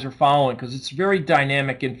hope you guys are following because it's very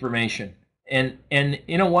dynamic information. And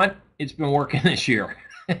you know what? It's been working this year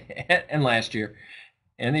and last year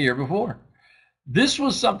and the year before. This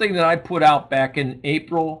was something that I put out back in May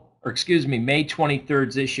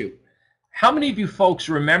 23rd's issue. How many of you folks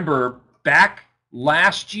remember back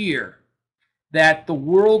last year that the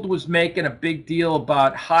world was making a big deal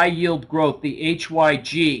about high yield growth, the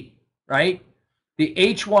HYG, right? The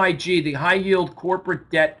HYG, the high yield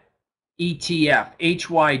corporate debt ETF,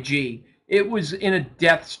 HYG, it was in a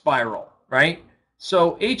death spiral, right?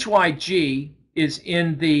 So HYG is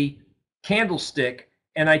in the candlestick,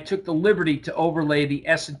 and I took the liberty to overlay the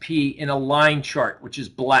S&P in a line chart, which is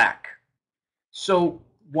black. So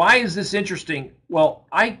why is this interesting? Well,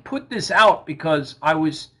 I put this out because I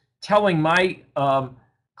was telling my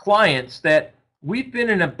clients that we've been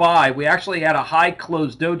in a buy. We actually had a high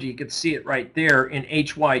closed doji. You can see it right there in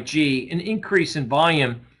HYG, an increase in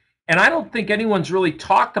volume. And I don't think anyone's really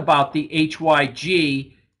talked about the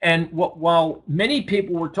HYG. And while many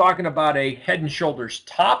people were talking about a head and shoulders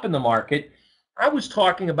top in the market, I was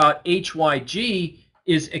talking about HYG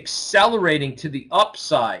is accelerating to the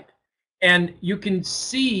upside. And you can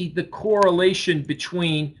see the correlation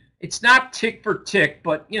between, it's not tick for tick,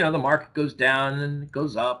 but you know, the market goes down and it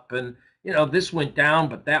goes up, and you know, this went down,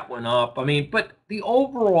 but that went up. I mean, but the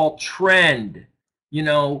overall trend, you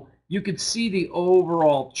know, you could see the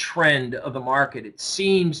overall trend of the market. It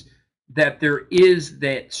seems that there is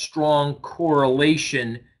that strong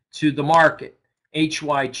correlation to the market.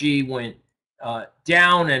 HYG went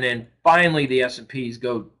down, and then finally the S&Ps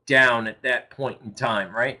go down at that point in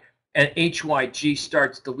time, right? And HYG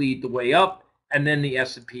starts to lead the way up, and then the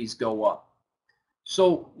S&Ps go up.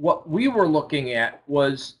 So what we were looking at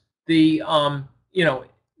was the, you know,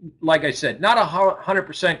 like I said, not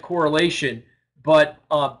 100% correlation, but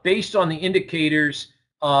based on the indicators,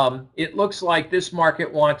 it looks like this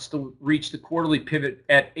market wants to reach the quarterly pivot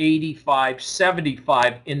at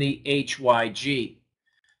 85.75 in the HYG.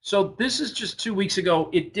 So this is just 2 weeks ago.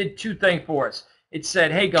 It did two things for us. It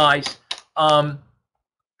said, hey guys,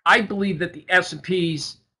 I believe that the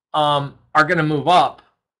S&Ps are going to move up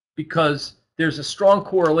because there's a strong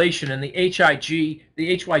correlation, and the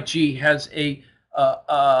HYG has a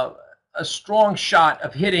strong shot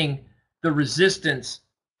of hitting the resistance.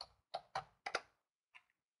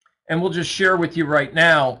 And we'll just share with you right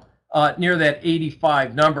now near that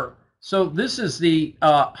 85 number. So this is the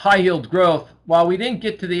high yield growth. While we didn't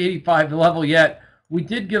get to the 85 level yet, we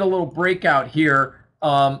did get a little breakout here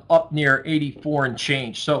up near 84 and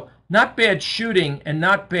change. So not bad shooting and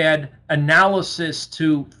not bad analysis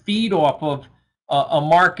to feed off of a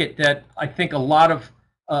market that I think a lot of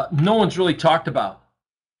no one's really talked about.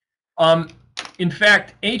 In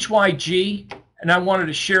fact, HYG, and I wanted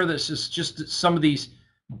to share this, is just some of these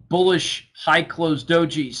bullish high closed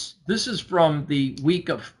dojis. This is from the week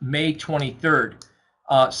of May 23rd.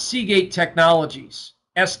 Seagate Technologies,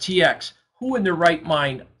 STX. Who in their right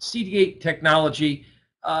mind? Seagate Technology,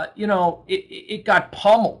 you know, it got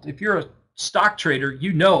pummeled. If you're a stock trader,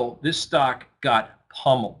 you know this stock got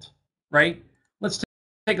pummeled, right? Let's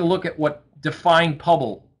take a look at what defined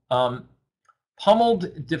pummeled.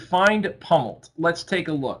 Defined pummeled. Let's take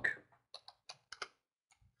a look.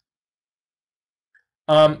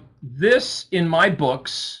 This, in my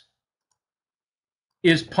books,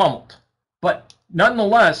 is pummeled. But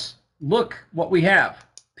nonetheless, look what we have.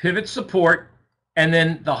 Pivot support, and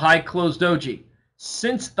then the high closed doji.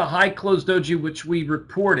 Since the high closed doji, which we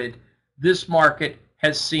reported, this market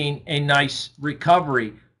has seen a nice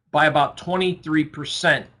recovery by about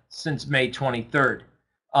 23% since May 23rd.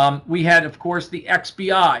 We had, of course, the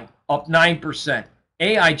XBI up 9%.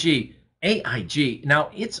 AIG,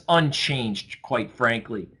 now it's unchanged, quite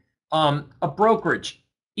frankly. A brokerage,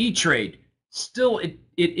 E-Trade, still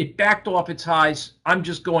it backed off its highs. I'm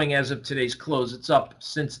just going as of today's close. It's up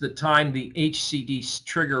since the time the HCD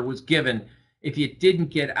trigger was given. If you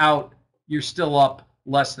didn't get out, you're still up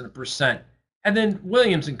less than 1%. And then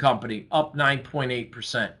Williams & Company up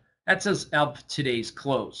 9.8%. That's as of today's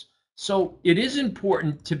close. So it is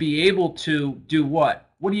important to be able to do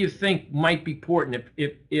what? What do you think might be important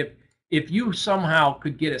if you somehow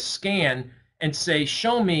could get a scan and say,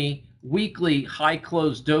 show me weekly high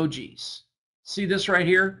closed dojis? See this right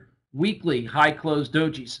here? Weekly high closed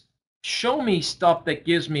dojis. Show me stuff that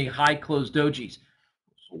gives me high closed dojis.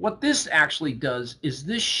 What this actually does is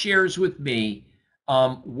this shares with me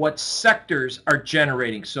what sectors are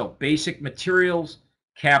generating. So basic materials,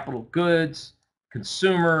 capital goods,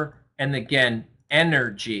 consumer, and again,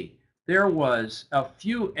 energy. There was a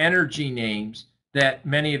few energy names that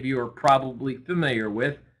many of you are probably familiar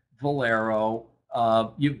with. Valero,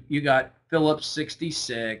 you got Phillips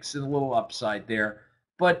 66 and a little upside there.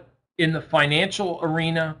 But in the financial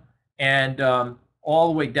arena and all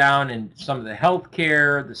the way down in some of the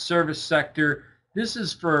healthcare, the service sector, this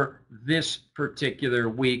is for this particular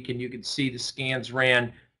week, and you can see the scans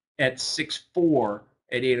ran at 6:04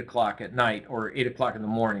 at 8 o'clock at night, or 8 o'clock in the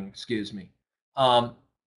morning, excuse me.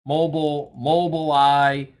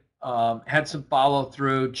 Mobileye had some follow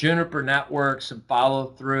through. Juniper Networks, some follow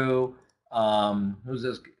through. Who's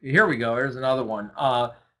this? Here we go. Here's another one.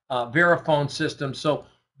 Verifone Systems. So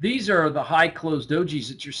these are the high closed dojis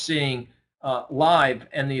that you're seeing live,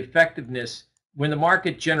 and the effectiveness. When the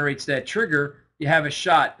market generates that trigger, you have a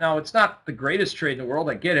shot. Now, it's not the greatest trade in the world,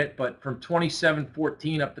 I get it, but from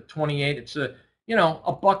 27.14 up to 28, it's a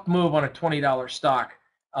buck move on a $20 stock.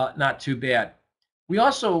 Not too bad. We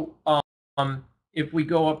also, if we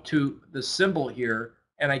go up to the symbol here,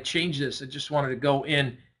 and I change this, I just wanted to go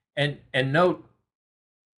in and note,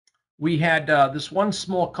 we had this one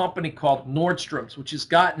small company called Nordstrom's, which has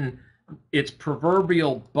gotten its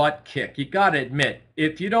proverbial butt kick. You got to admit,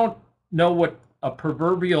 if you don't know what a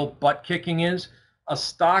proverbial butt kicking is, a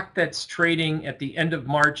stock that's trading at the end of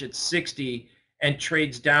March at 60 and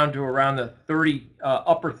trades down to around the 30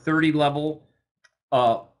 upper 30 level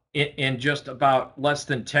in just about less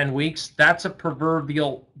than 10 weeks, that's a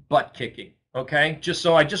proverbial butt kicking. Okay,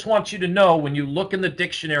 I just want you to know, when you look in the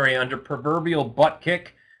dictionary under proverbial butt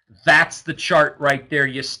kick, that's the chart right there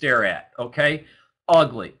you stare at. Okay,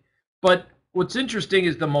 ugly. But what's interesting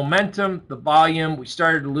is the momentum, the volume. We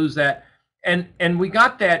started to lose that, and we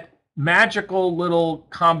got that magical little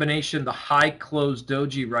combination, the high closed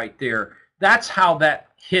doji right there. That's how that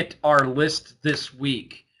hit our list this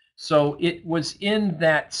week. So it was in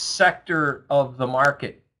that sector of the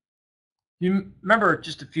market. You remember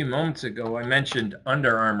just a few moments ago I mentioned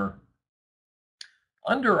Under Armour.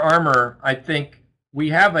 Under Armour, I think we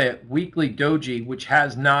have a weekly doji which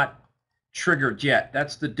has not triggered yet.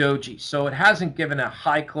 That's the doji. So it hasn't given a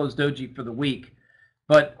high close doji for the week.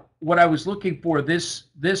 But what I was looking for this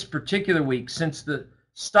particular week, since the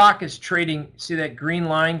stock is trading, see that green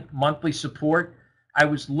line, monthly support, I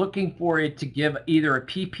was looking for it to give either a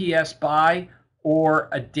PPS buy or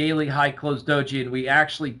a daily high close doji, and we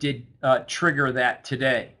actually did trigger that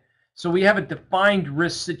today. So we have a defined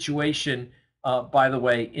risk situation, by the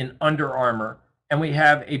way, in Under Armour, and we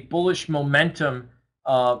have a bullish momentum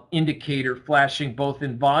indicator flashing both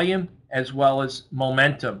in volume as well as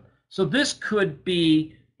momentum. So this could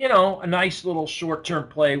be, a nice little short-term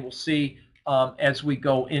play. We'll see as we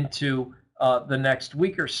go into the next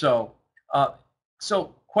week or so.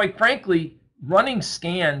 So quite frankly, running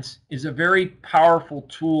scans is a very powerful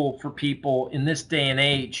tool for people in this day and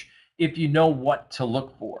age if you know what to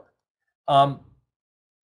look for. I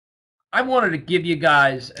wanted to give you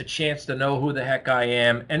guys a chance to know who the heck I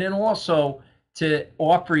am, and then also to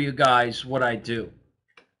offer you guys what I do.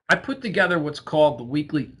 I put together what's called the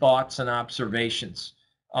weekly thoughts and observations.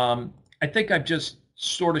 I think I've just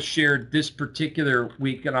sort of shared this particular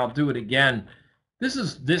week, and I'll do it again. This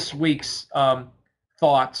is this week's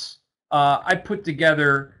thoughts. I put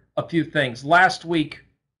together a few things. Last week,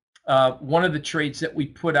 one of the trades that we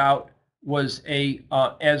put out was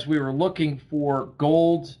as we were looking for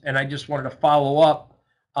gold, and I just wanted to follow up.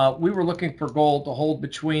 We were looking for gold to hold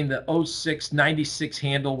between the 06.96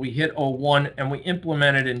 handle. We hit 01, and we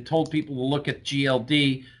implemented and told people to look at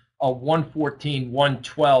GLD, a 114,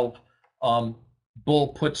 112 bull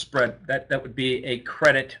put spread. That would be a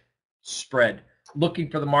credit spread.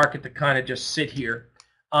 Looking for the market to kind of just sit here.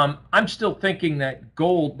 I'm still thinking that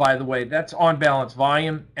gold, by the way, that's on balance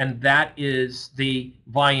volume, and that is the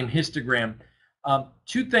volume histogram.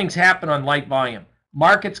 Two things happen on light volume.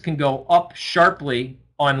 Markets can go up sharply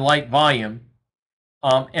on light volume,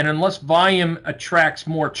 and unless volume attracts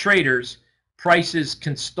more traders, prices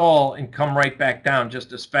can stall and come right back down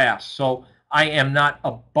just as fast. So I am not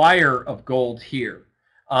a buyer of gold here,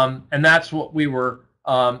 and that's what we were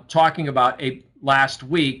talking about last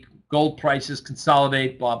week. Gold prices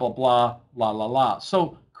consolidate, blah, blah, blah, la, la, la.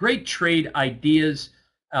 So great trade ideas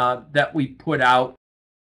that we put out.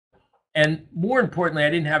 And more importantly, I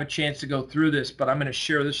didn't have a chance to go through this, but I'm going to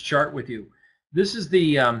share this chart with you. This is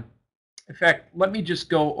the, in fact, let me just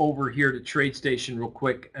go over here to TradeStation real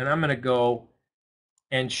quick, and I'm going to go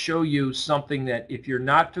and show you something that if you're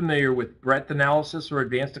not familiar with breadth analysis or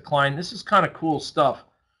advanced decline, this is kind of cool stuff.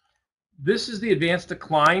 This is the advanced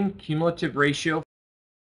decline cumulative ratio,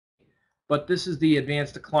 but this is the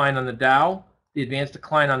advanced decline on the Dow, the advanced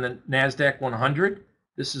decline on the NASDAQ 100.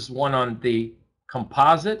 This is one on the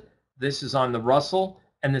composite. This is on the Russell,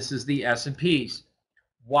 and this is the S&Ps.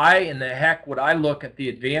 Why in the heck would I look at the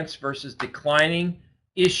advanced versus declining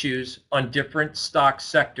issues on different stock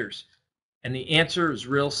sectors? And the answer is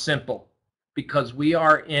real simple, because we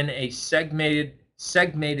are in a segmented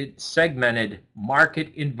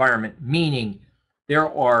market environment, meaning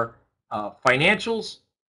there are financials,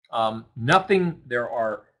 there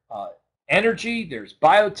are energy, there's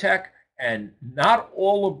biotech, and not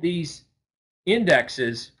all of these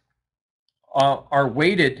indexes are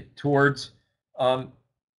weighted towards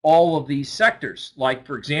all of these sectors. Like,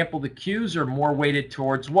 for example, the Qs are more weighted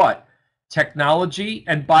towards what? Technology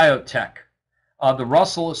and biotech. The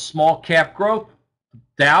Russell is small cap growth.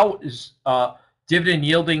 Dow is dividend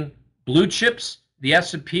yielding blue chips. The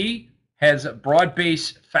S&P has a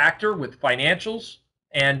broad-based factor with financials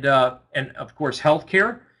and of course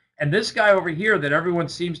healthcare. And this guy over here that everyone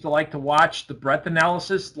seems to like to watch, the breadth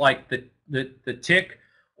analysis, like the tick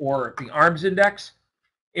or the ARMS index,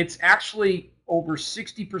 it's actually over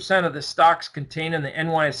 60% of the stocks contained in the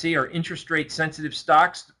NYSE are interest rate sensitive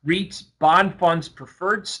stocks, REITs, bond funds,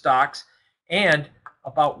 preferred stocks, and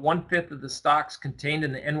about 1/5 of the stocks contained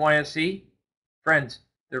in the NYSE, friends,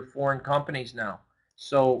 they're foreign companies now.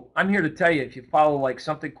 So I'm here to tell you, if you follow like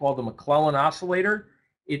something called the McClellan oscillator,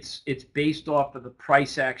 it's based off of the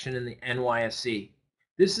price action in the NYSE.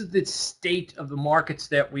 This is the state of the markets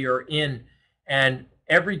that we are in, and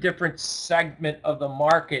every different segment of the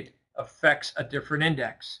market affects a different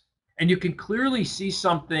index. And you can clearly see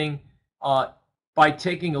something by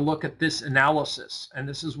taking a look at this analysis. And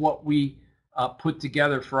this is what we put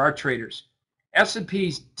together for our traders.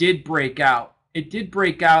 S&Ps did break out. It did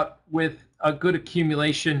break out with a good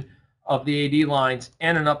accumulation of the AD lines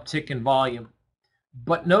and an uptick in volume.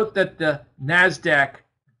 But note that the NASDAQ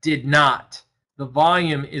did not. The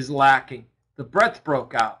volume is lacking. The breadth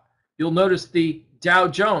broke out. You'll notice the Dow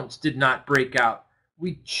Jones did not break out.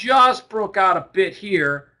 We just broke out a bit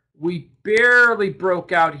here. We barely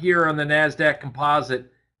broke out here on the NASDAQ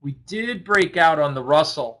composite. We did break out on the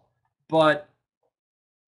Russell, but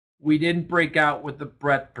we didn't break out with the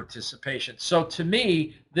breadth participation. So to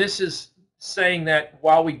me, this is saying that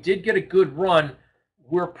while we did get a good run,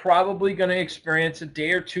 we're probably going to experience a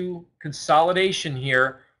day or two consolidation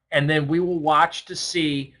here, and then we will watch to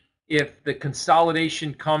see if the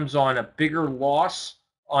consolidation comes on a bigger loss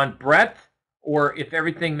on breadth or if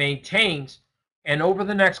everything maintains. And over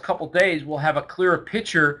the next couple days, we'll have a clearer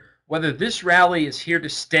picture whether this rally is here to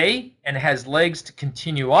stay and has legs to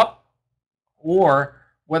continue up, or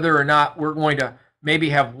whether or not we're going to maybe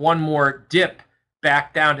have one more dip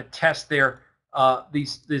back down to test the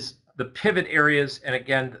pivot areas and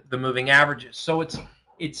again the moving averages. So it's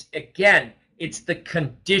the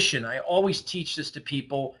condition. I always teach this to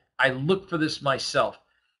people. I look for this myself.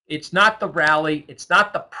 It's not the rally. It's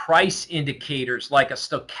not the price indicators like a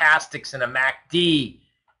stochastics and a MACD.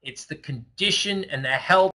 It's the condition and the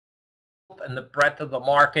health and the breadth of the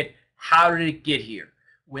market. How did it get here?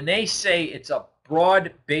 When they say it's a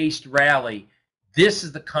broad-based rally, this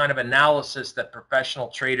is the kind of analysis that professional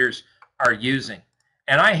traders are using.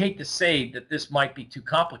 And I hate to say that this might be too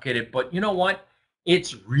complicated, but you know what?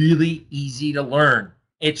 It's really easy to learn.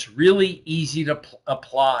 It's really easy to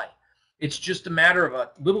apply. It's just a matter of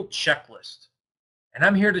a little checklist. And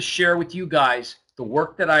I'm here to share with you guys the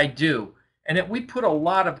work that I do. And that we put a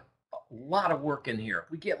lot of work in here.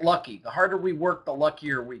 We get lucky. The harder we work, the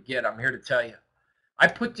luckier we get. I'm here to tell you. I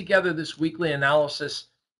put together this weekly analysis,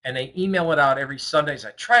 and I email it out every Sundays.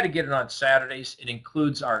 I try to get it on Saturdays. It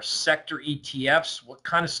includes our sector ETFs, what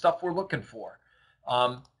kind of stuff we're looking for.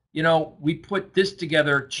 You know, we put this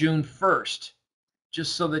together June 1st,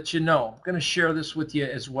 just so that you know. I'm going to share this with you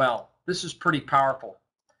as well. This is pretty powerful.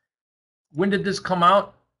 When did this come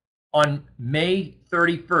out? On May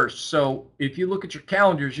 31st. So if you look at your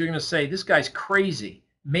calendars, you're going to say, this guy's crazy.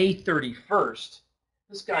 May 31st.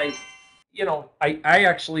 This guy, you know, I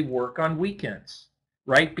actually work on weekends,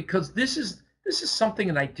 right? Because this is something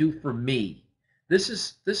that I do for me. This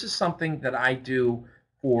is something that I do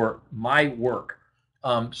for my work.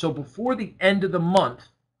 So before the end of the month,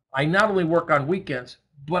 I not only work on weekends,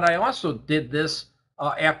 but I also did this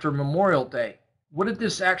after Memorial Day. What did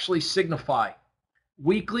this actually signify?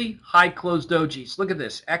 Weekly high close dojis. Look at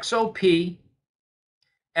this. XOP,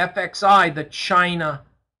 FXI, the China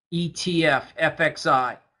ETF,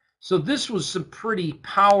 FXI. So this was some pretty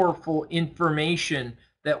powerful information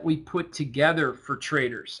that we put together for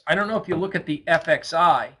traders. I don't know if you look at the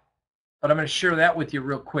FXI, but I'm going to share that with you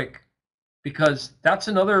real quick. because that's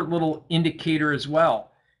another little indicator as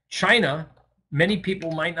well. China, many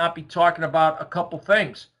people might not be talking about a couple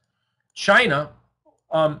things. China,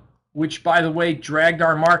 which by the way dragged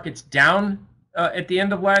our markets down at the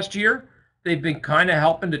end of last year, they've been kind of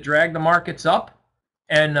helping to drag the markets up.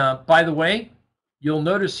 And by the way, you'll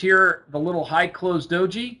notice here the little high close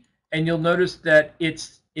doji, and you'll notice that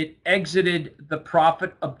it exited the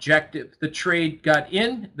profit objective. The trade got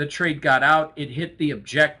in, the trade got out, it hit the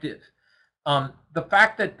objective. The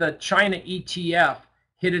fact that the China ETF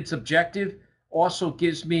hit its objective also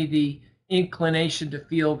gives me the inclination to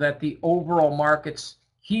feel that the overall markets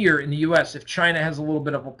here in the US, if China has a little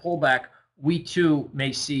bit of a pullback, we too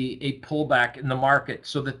may see a pullback in the market,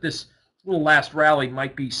 so that this little last rally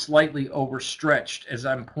might be slightly overstretched, as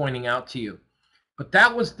I'm pointing out to you. But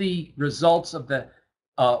that was the results of the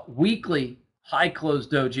weekly high close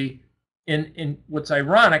doji. And what's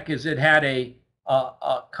ironic is it had a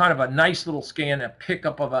kind of a nice little scan, a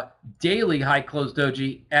pickup of a daily high close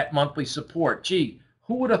doji at monthly support. Gee,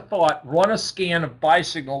 who would have thought run a scan of buy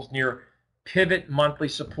signals near pivot monthly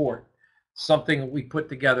support? Something we put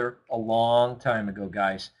together a long time ago,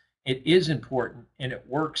 guys. It is important, and it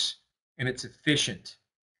works, and it's efficient.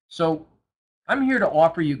 So I'm here to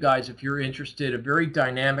offer you guys, if you're interested, a very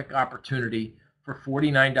dynamic opportunity for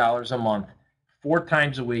 $49 a month. 4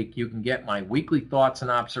 times a week, you can get my weekly thoughts and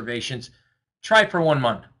observations. Try for 1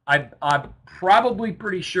 month. I'm probably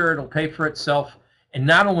pretty sure it'll pay for itself. And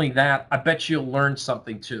not only that, I bet you'll learn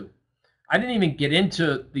something too. I didn't even get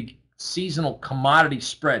into the seasonal commodity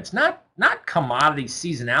spreads, not commodity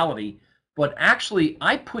seasonality, but actually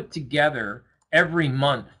I put together every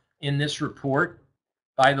month in this report,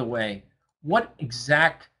 by the way, what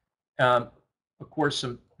exact, of course,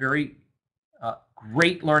 some very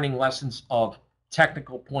great learning lessons of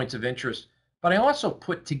technical points of interest, but I also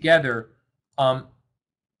put together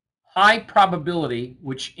high probability,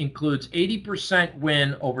 which includes 80%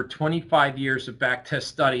 win over 25 years of backtest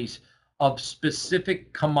studies of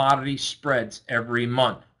specific commodity spreads every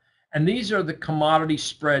month. And these are the commodity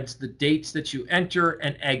spreads, the dates that you enter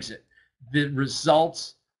and exit. The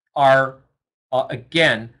results are,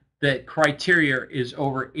 again, the criteria is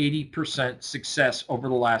over 80% success over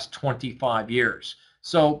the last 25 years.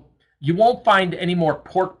 So you won't find any more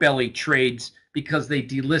pork belly trades because they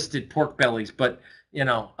delisted pork bellies. But, you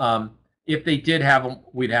know, if they did have them,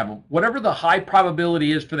 we'd have them. Whatever the high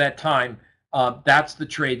probability is for that time, that's the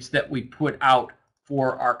trades that we put out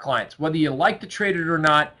for our clients. Whether you like to trade it or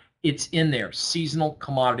not, it's in there, seasonal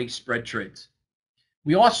commodity spread trades.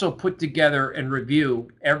 We also put together and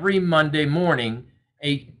review every Monday morning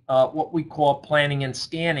a what we call planning and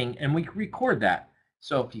scanning, and we record that.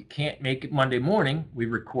 So if you can't make it Monday morning, we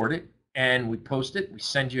record it and we post it. We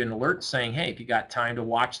send you an alert saying, hey, if you got time to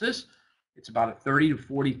watch this, it's about a 30 to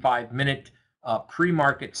 45 minute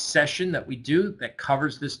pre-market session that we do that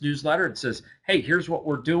covers this newsletter. It says, hey, here's what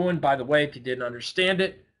we're doing. By the way, if you didn't understand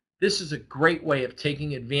it, this is a great way of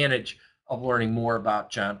taking advantage of learning more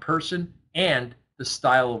about John Person and the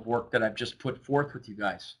style of work that I've just put forth with you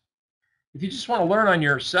guys. If you just want to learn on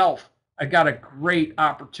yourself, I've got a great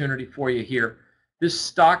opportunity for you here. This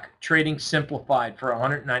Stock Trading Simplified for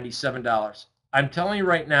 $197. I'm telling you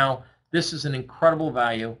right now, this is an incredible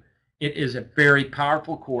value. It is a very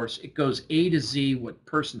powerful course. It goes A to Z, what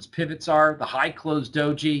person's pivots are, the high close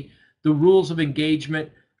doji, the rules of engagement,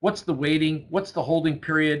 what's the waiting, what's the holding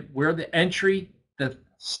period, where the entry, the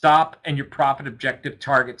stop, and your profit objective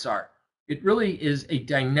targets are. It really is a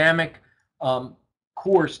dynamic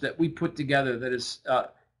course that we put together that is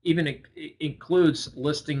even includes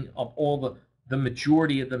listing of all the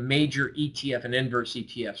majority of the major ETF and inverse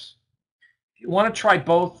ETFs. If you want to try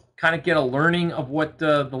both, kind of get a learning of what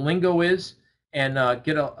the lingo is and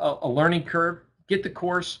get a learning curve, get the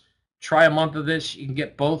course, try a month of this. You can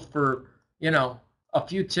get both for, you know, a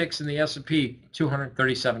few ticks in the S&P,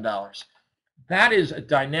 $237. That is a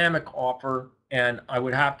dynamic offer, and I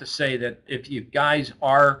would have to say that if you guys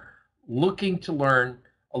are looking to learn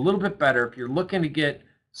a little bit better, if you're looking to get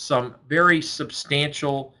some very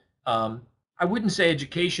substantial, I wouldn't say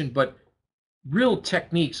education, but real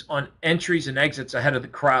techniques on entries and exits ahead of the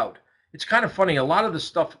crowd. It's kind of funny, a lot of the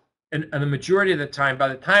stuff, and the majority of the time, by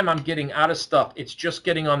the time I'm getting out of stuff, it's just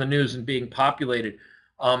getting on the news and being populated.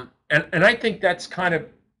 And I think that's kind of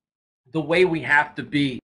the way we have to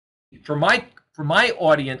be. For my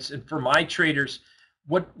audience and for my traders,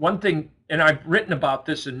 one thing, and I've written about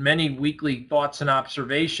this in many weekly thoughts and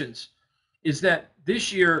observations, is that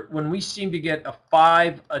this year when we seem to get a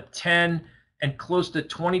 5, a 10, and close to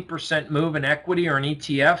 20% move in equity or an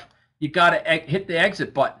ETF, you got to hit the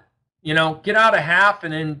exit button. You know, get out a half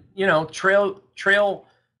and then, you know, trail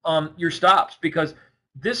your stops, because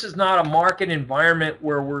this is not a market environment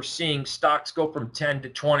where we're seeing stocks go from 10 to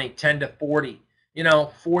 20, 10 to 40,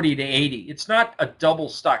 40 to 80. It's not a double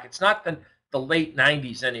stock. It's not the late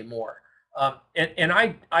 90s anymore. And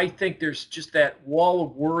I think there's just that wall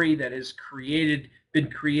of worry that has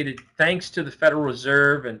been created thanks to the Federal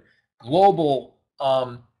Reserve and global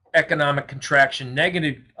economic contraction,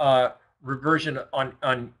 negative reversion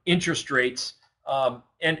on interest rates.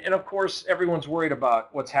 And of course, everyone's worried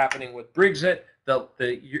about what's happening with Brexit,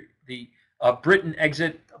 the Britain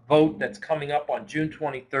exit vote that's coming up on June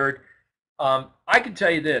 23rd. I can tell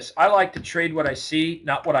you this: I like to trade what I see,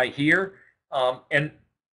 not what I hear. And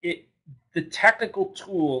the technical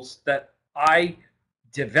tools that I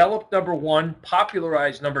developed, number one,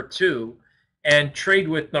 popularized, number two, and trade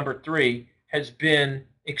with, number three, has been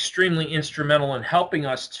extremely instrumental in helping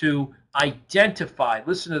us to identify,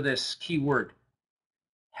 listen to this key word,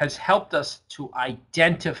 has helped us to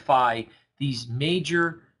identify these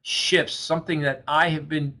major shifts, something that I have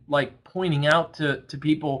been like pointing out to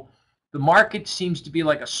people. The market seems to be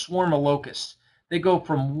like a swarm of locusts. They go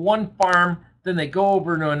from one farm, then they go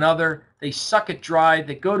over to another, they suck it dry,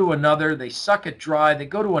 they go to another, they suck it dry, they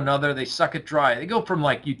go to another, they suck it dry. They go from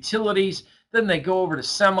like utilities, then they go over to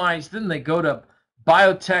semis, then they go to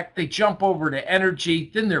biotech, they jump over to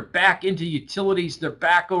energy, then they're back into utilities, they're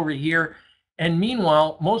back over here. And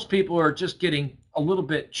meanwhile, most people are just getting a little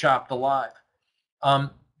bit chopped alive.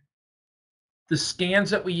 The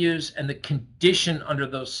scans that we use and the condition under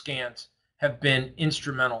those scans have been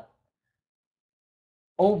instrumental.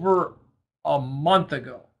 Over a month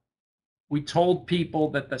ago, we told people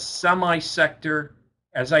that the semi sector,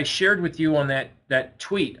 as I shared with you on that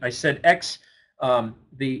tweet, I said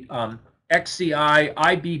the XCI,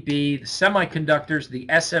 IBB, the semiconductors, the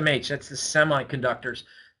SMH, that's the semiconductors,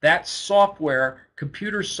 that software,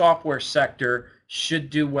 computer software sector should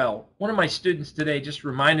do well. One of my students today just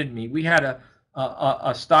reminded me, we had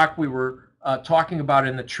a stock we were talking about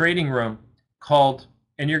in the trading room called,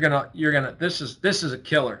 and you're gonna this is a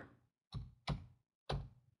killer.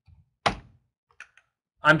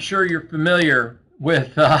 I'm sure you're familiar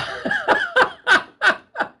with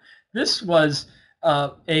this was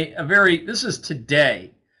this is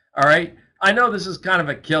today, all right? I know this is kind of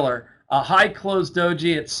a killer. A high closed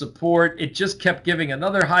doji at support. It just kept giving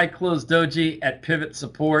another high closed doji at pivot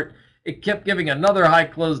support. It kept giving another high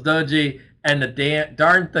closed doji, and the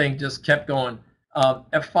darn thing just kept going.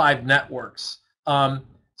 F5 Networks.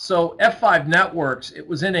 So F5 Networks, it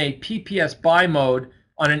was in a PPS buy mode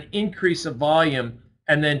on an increase of volume,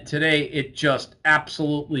 and then today it just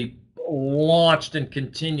absolutely launched and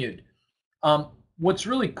continued. What's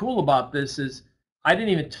really cool about this is I didn't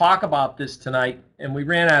even talk about this tonight, and we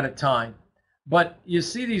ran out of time. But you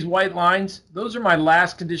see these white lines? Those are my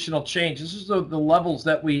last conditional change. This is the levels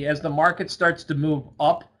that we, as the market starts to move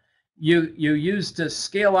up, you use to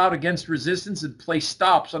scale out against resistance and place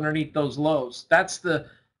stops underneath those lows. That's the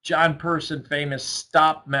John Person famous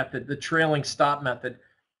stop method, the trailing stop method.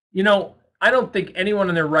 I don't think anyone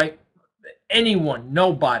in their right,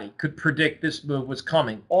 nobody could predict this move was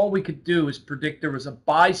coming. All we could do is predict there was a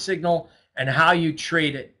buy signal and how you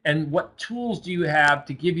trade it, and what tools do you have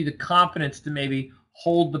to give you the confidence to maybe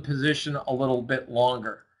hold the position a little bit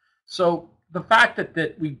longer. So the fact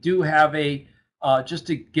that we do have just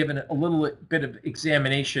to give it a little bit of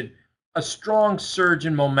examination, a strong surge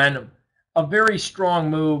in momentum, a very strong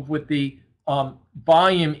move with the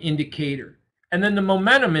volume indicator, and then the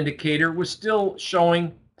momentum indicator was still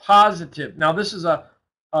showing positive. Now this is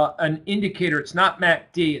an indicator. It's not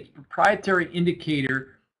MACD. It's a proprietary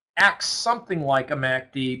indicator. Acts something like a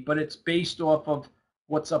MACD, but it's based off of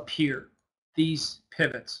what's up here, these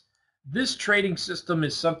pivots. This trading system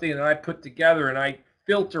is something that I put together, and I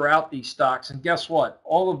filter out these stocks, and guess what?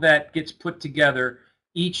 All of that gets put together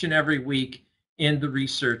each and every week in the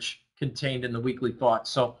research contained in the weekly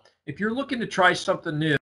thoughts. So if you're looking to try something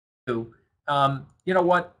new, you know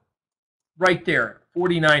what? Right there,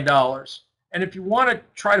 $49. And if you want to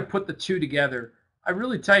try to put the two together, I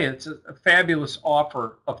really tell you, it's a fabulous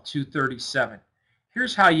offer of $237.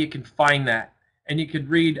 Here's how you can find that, and you can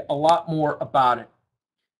read a lot more about it.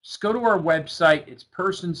 Just go to our website. It's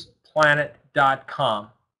personsplanet.com,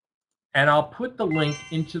 and I'll put the link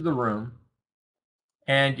into the room,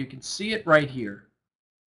 and you can see it right here.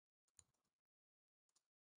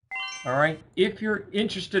 All right. If you're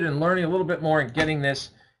interested in learning a little bit more and getting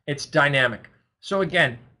this, it's dynamic. So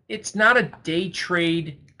again, it's not a day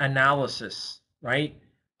trade analysis. Right?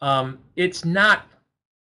 It's not,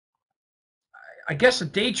 I guess a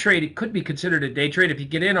day trade, it could be considered a day trade. If you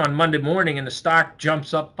get in on Monday morning and the stock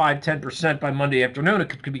jumps up 5-10% by Monday afternoon,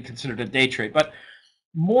 it could be considered a day trade. But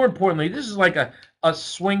more importantly, this is like a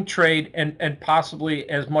swing trade and possibly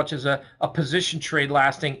as much as a position trade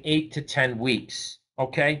lasting 8 to 10 weeks.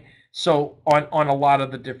 Okay, so on a lot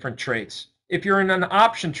of the different trades. If you're in an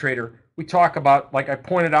option trader, we talk about, like I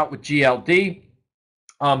pointed out with GLD,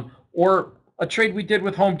 or a trade we did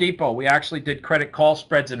with Home Depot. We actually did credit call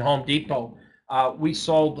spreads in Home Depot. We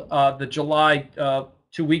sold the July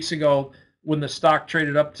 2 weeks ago when the stock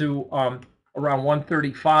traded up to around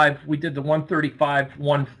 135. We did the 135,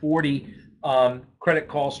 140 credit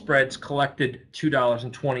call spreads, collected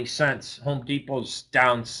 $2.20. Home Depot's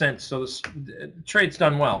down since, so the trade's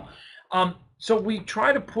done well. So we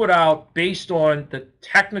try to put out, based on the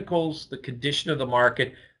technicals, the condition of the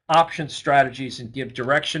market, option strategies, and give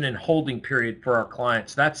direction and holding period for our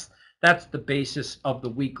clients. That's the basis of the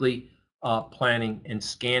weekly planning and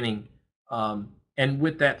scanning. And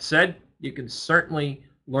with that said, you can certainly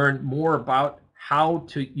learn more about how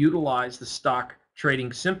to utilize the Stock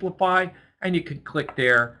Trading Simplify, and you can click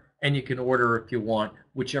there and you can order if you want,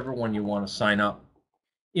 whichever one you want to sign up.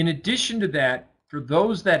 In addition to that, for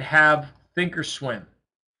those that have Thinkorswim,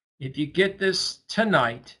 if you get this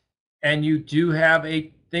tonight and you do have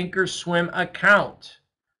a Thinkorswim account,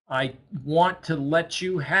 I want to let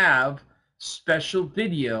you have special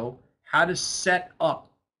video how to set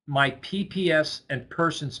up my PPS and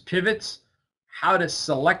persons pivots, how to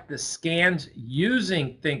select the scans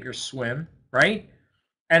using Thinkorswim, right?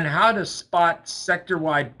 And how to spot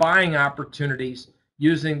sector-wide buying opportunities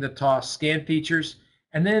using the toss scan features.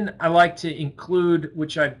 And then I like to include,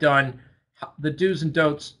 which I've done, the do's and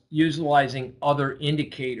don'ts utilizing other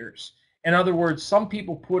indicators. In other words, some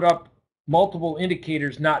people put up multiple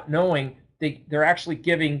indicators not knowing they're actually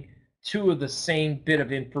giving two of the same bit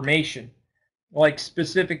of information, like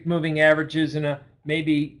specific moving averages and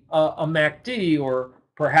maybe a MACD or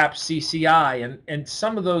perhaps CCI. And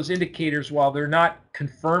some of those indicators, while they're not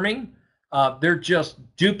confirming, they're just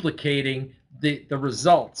duplicating the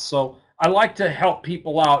results. So I like to help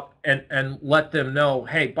people out and let them know,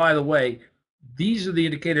 hey, by the way, these are the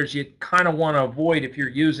indicators you kind of want to avoid if you're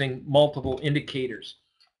using multiple indicators.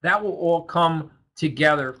 That will all come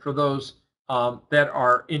together for those that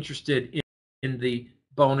are interested in the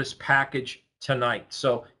bonus package tonight.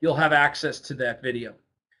 So you'll have access to that video.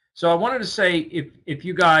 So I wanted to say, if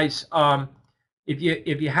you guys, if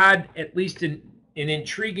you had at least an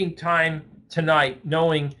intriguing time tonight,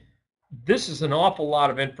 knowing this is an awful lot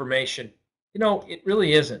of information, it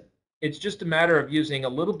really isn't. It's just a matter of using a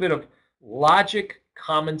little bit of logic,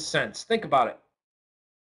 common sense. Think about it.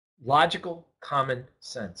 Logical common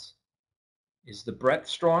sense. Is the breadth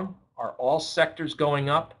strong? Are all sectors going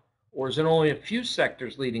up? Or is it only a few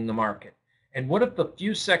sectors leading the market? And what if the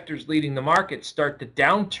few sectors leading the market start to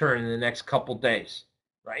downturn in the next couple days,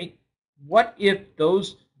 right? What if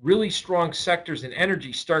those really strong sectors in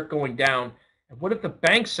energy start going down? And what if the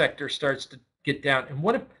bank sector starts to get down? And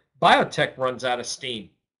what if biotech runs out of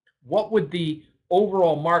steam? What would the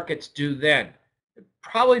overall markets do then? It'd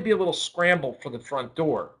probably be a little scramble for the front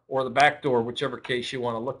door or the back door, whichever case you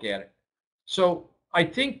want to look at it. So I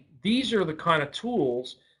think these are the kind of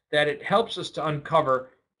tools that it helps us to uncover.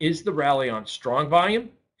 Is the rally on strong volume?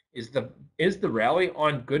 Is the rally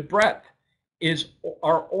on good breadth?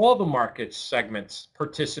 Are all the market segments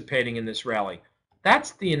participating in this rally?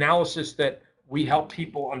 That's the analysis that we help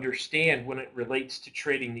people understand when it relates to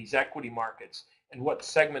trading these equity markets and what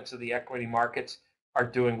segments of the equity markets are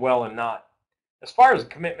doing well and not. As far as the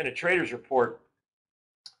Commitment of Traders report,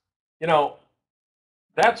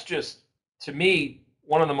 that's just, to me,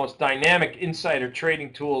 one of the most dynamic insider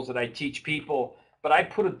trading tools that I teach people, but I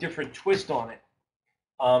put a different twist on it.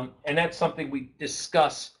 And that's something we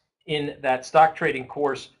discuss in that stock trading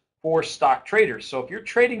course for stock traders. So if you're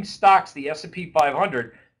trading stocks, the S&P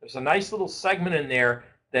 500, there's a nice little segment in there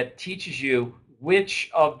that teaches you which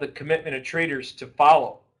of the Commitment of Traders to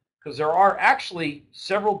follow, because there are actually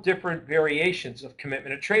several different variations of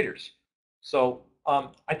Commitment of Traders. So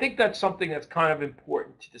I think that's something that's kind of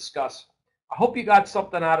important to discuss. I hope you got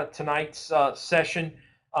something out of tonight's session.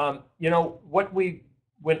 What we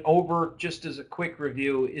went over, just as a quick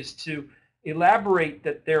review, is to elaborate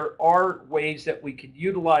that there are ways that we could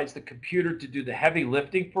utilize the computer to do the heavy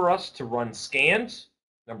lifting for us to run scans,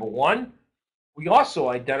 number one. We also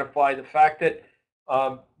identify the fact that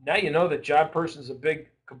now you know that John Person's a big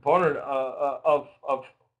component of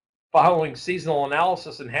following seasonal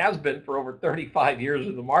analysis and has been for over 35 years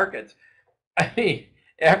of the markets. I mean,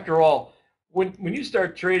 after all, when you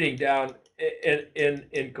start trading down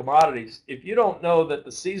in commodities, if you don't know that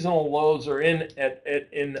the seasonal lows are in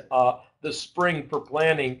the spring for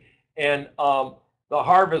planting and the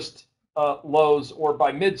harvest lows, or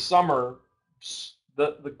by midsummer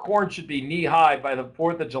the corn should be knee high by the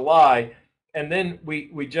 4th of July. And then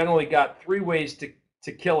we generally got 3 ways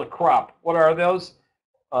to kill a crop. What are those?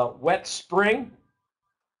 Wet spring,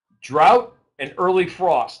 drought, and early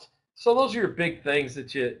frost. So those are your big things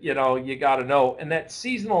that you got to know. And that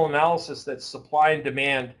seasonal analysis, that supply and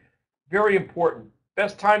demand, very important.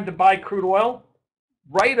 Best time to buy crude oil?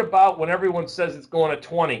 Right about when everyone says it's going to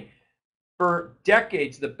 20. For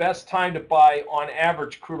decades, the best time to buy on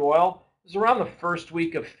average crude oil is around the first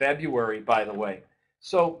week of February, by the way.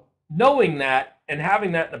 So knowing that and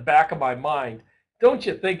having that in the back of my mind, don't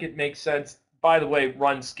you think it makes sense, by the way,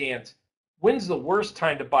 run scans? When's the worst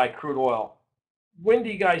time to buy crude oil? When do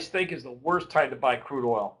you guys think is the worst time to buy crude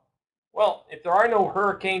oil? Well, if there are no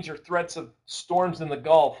hurricanes or threats of storms in the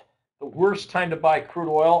Gulf, the worst time to buy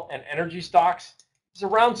crude oil and energy stocks is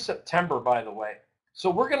around September, by the way. So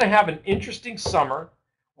we're going to have an interesting summer.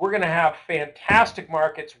 We're going to have fantastic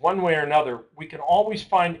markets one way or another. We can always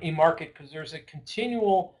find a market because there's a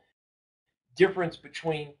continual difference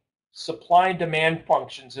between supply and demand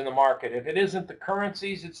functions in the market. If it isn't the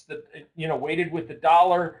currencies, it's the weighted with the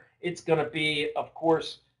dollar. It's going to be, of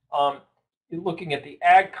course, looking at the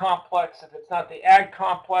ag complex. If it's not the ag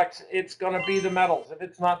complex, it's going to be the metals. If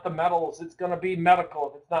it's not the metals, it's going to be medical.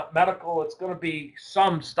 If it's not medical, it's going to be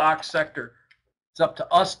some stock sector. It's up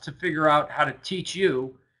to us to figure out how to teach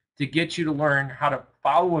you, to get you to learn how to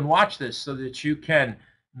follow and watch this so that you can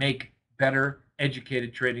make better,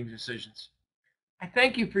 educated trading decisions. I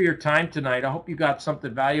thank you for your time tonight. I hope you got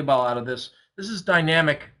something valuable out of this. This is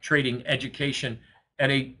dynamic trading education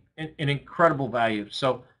at an incredible value.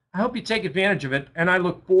 So I hope you take advantage of it, and I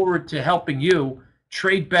look forward to helping you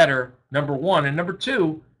trade better, number one. And number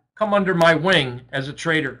two, come under my wing as a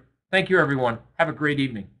trader. Thank you, everyone. Have a great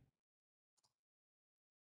evening.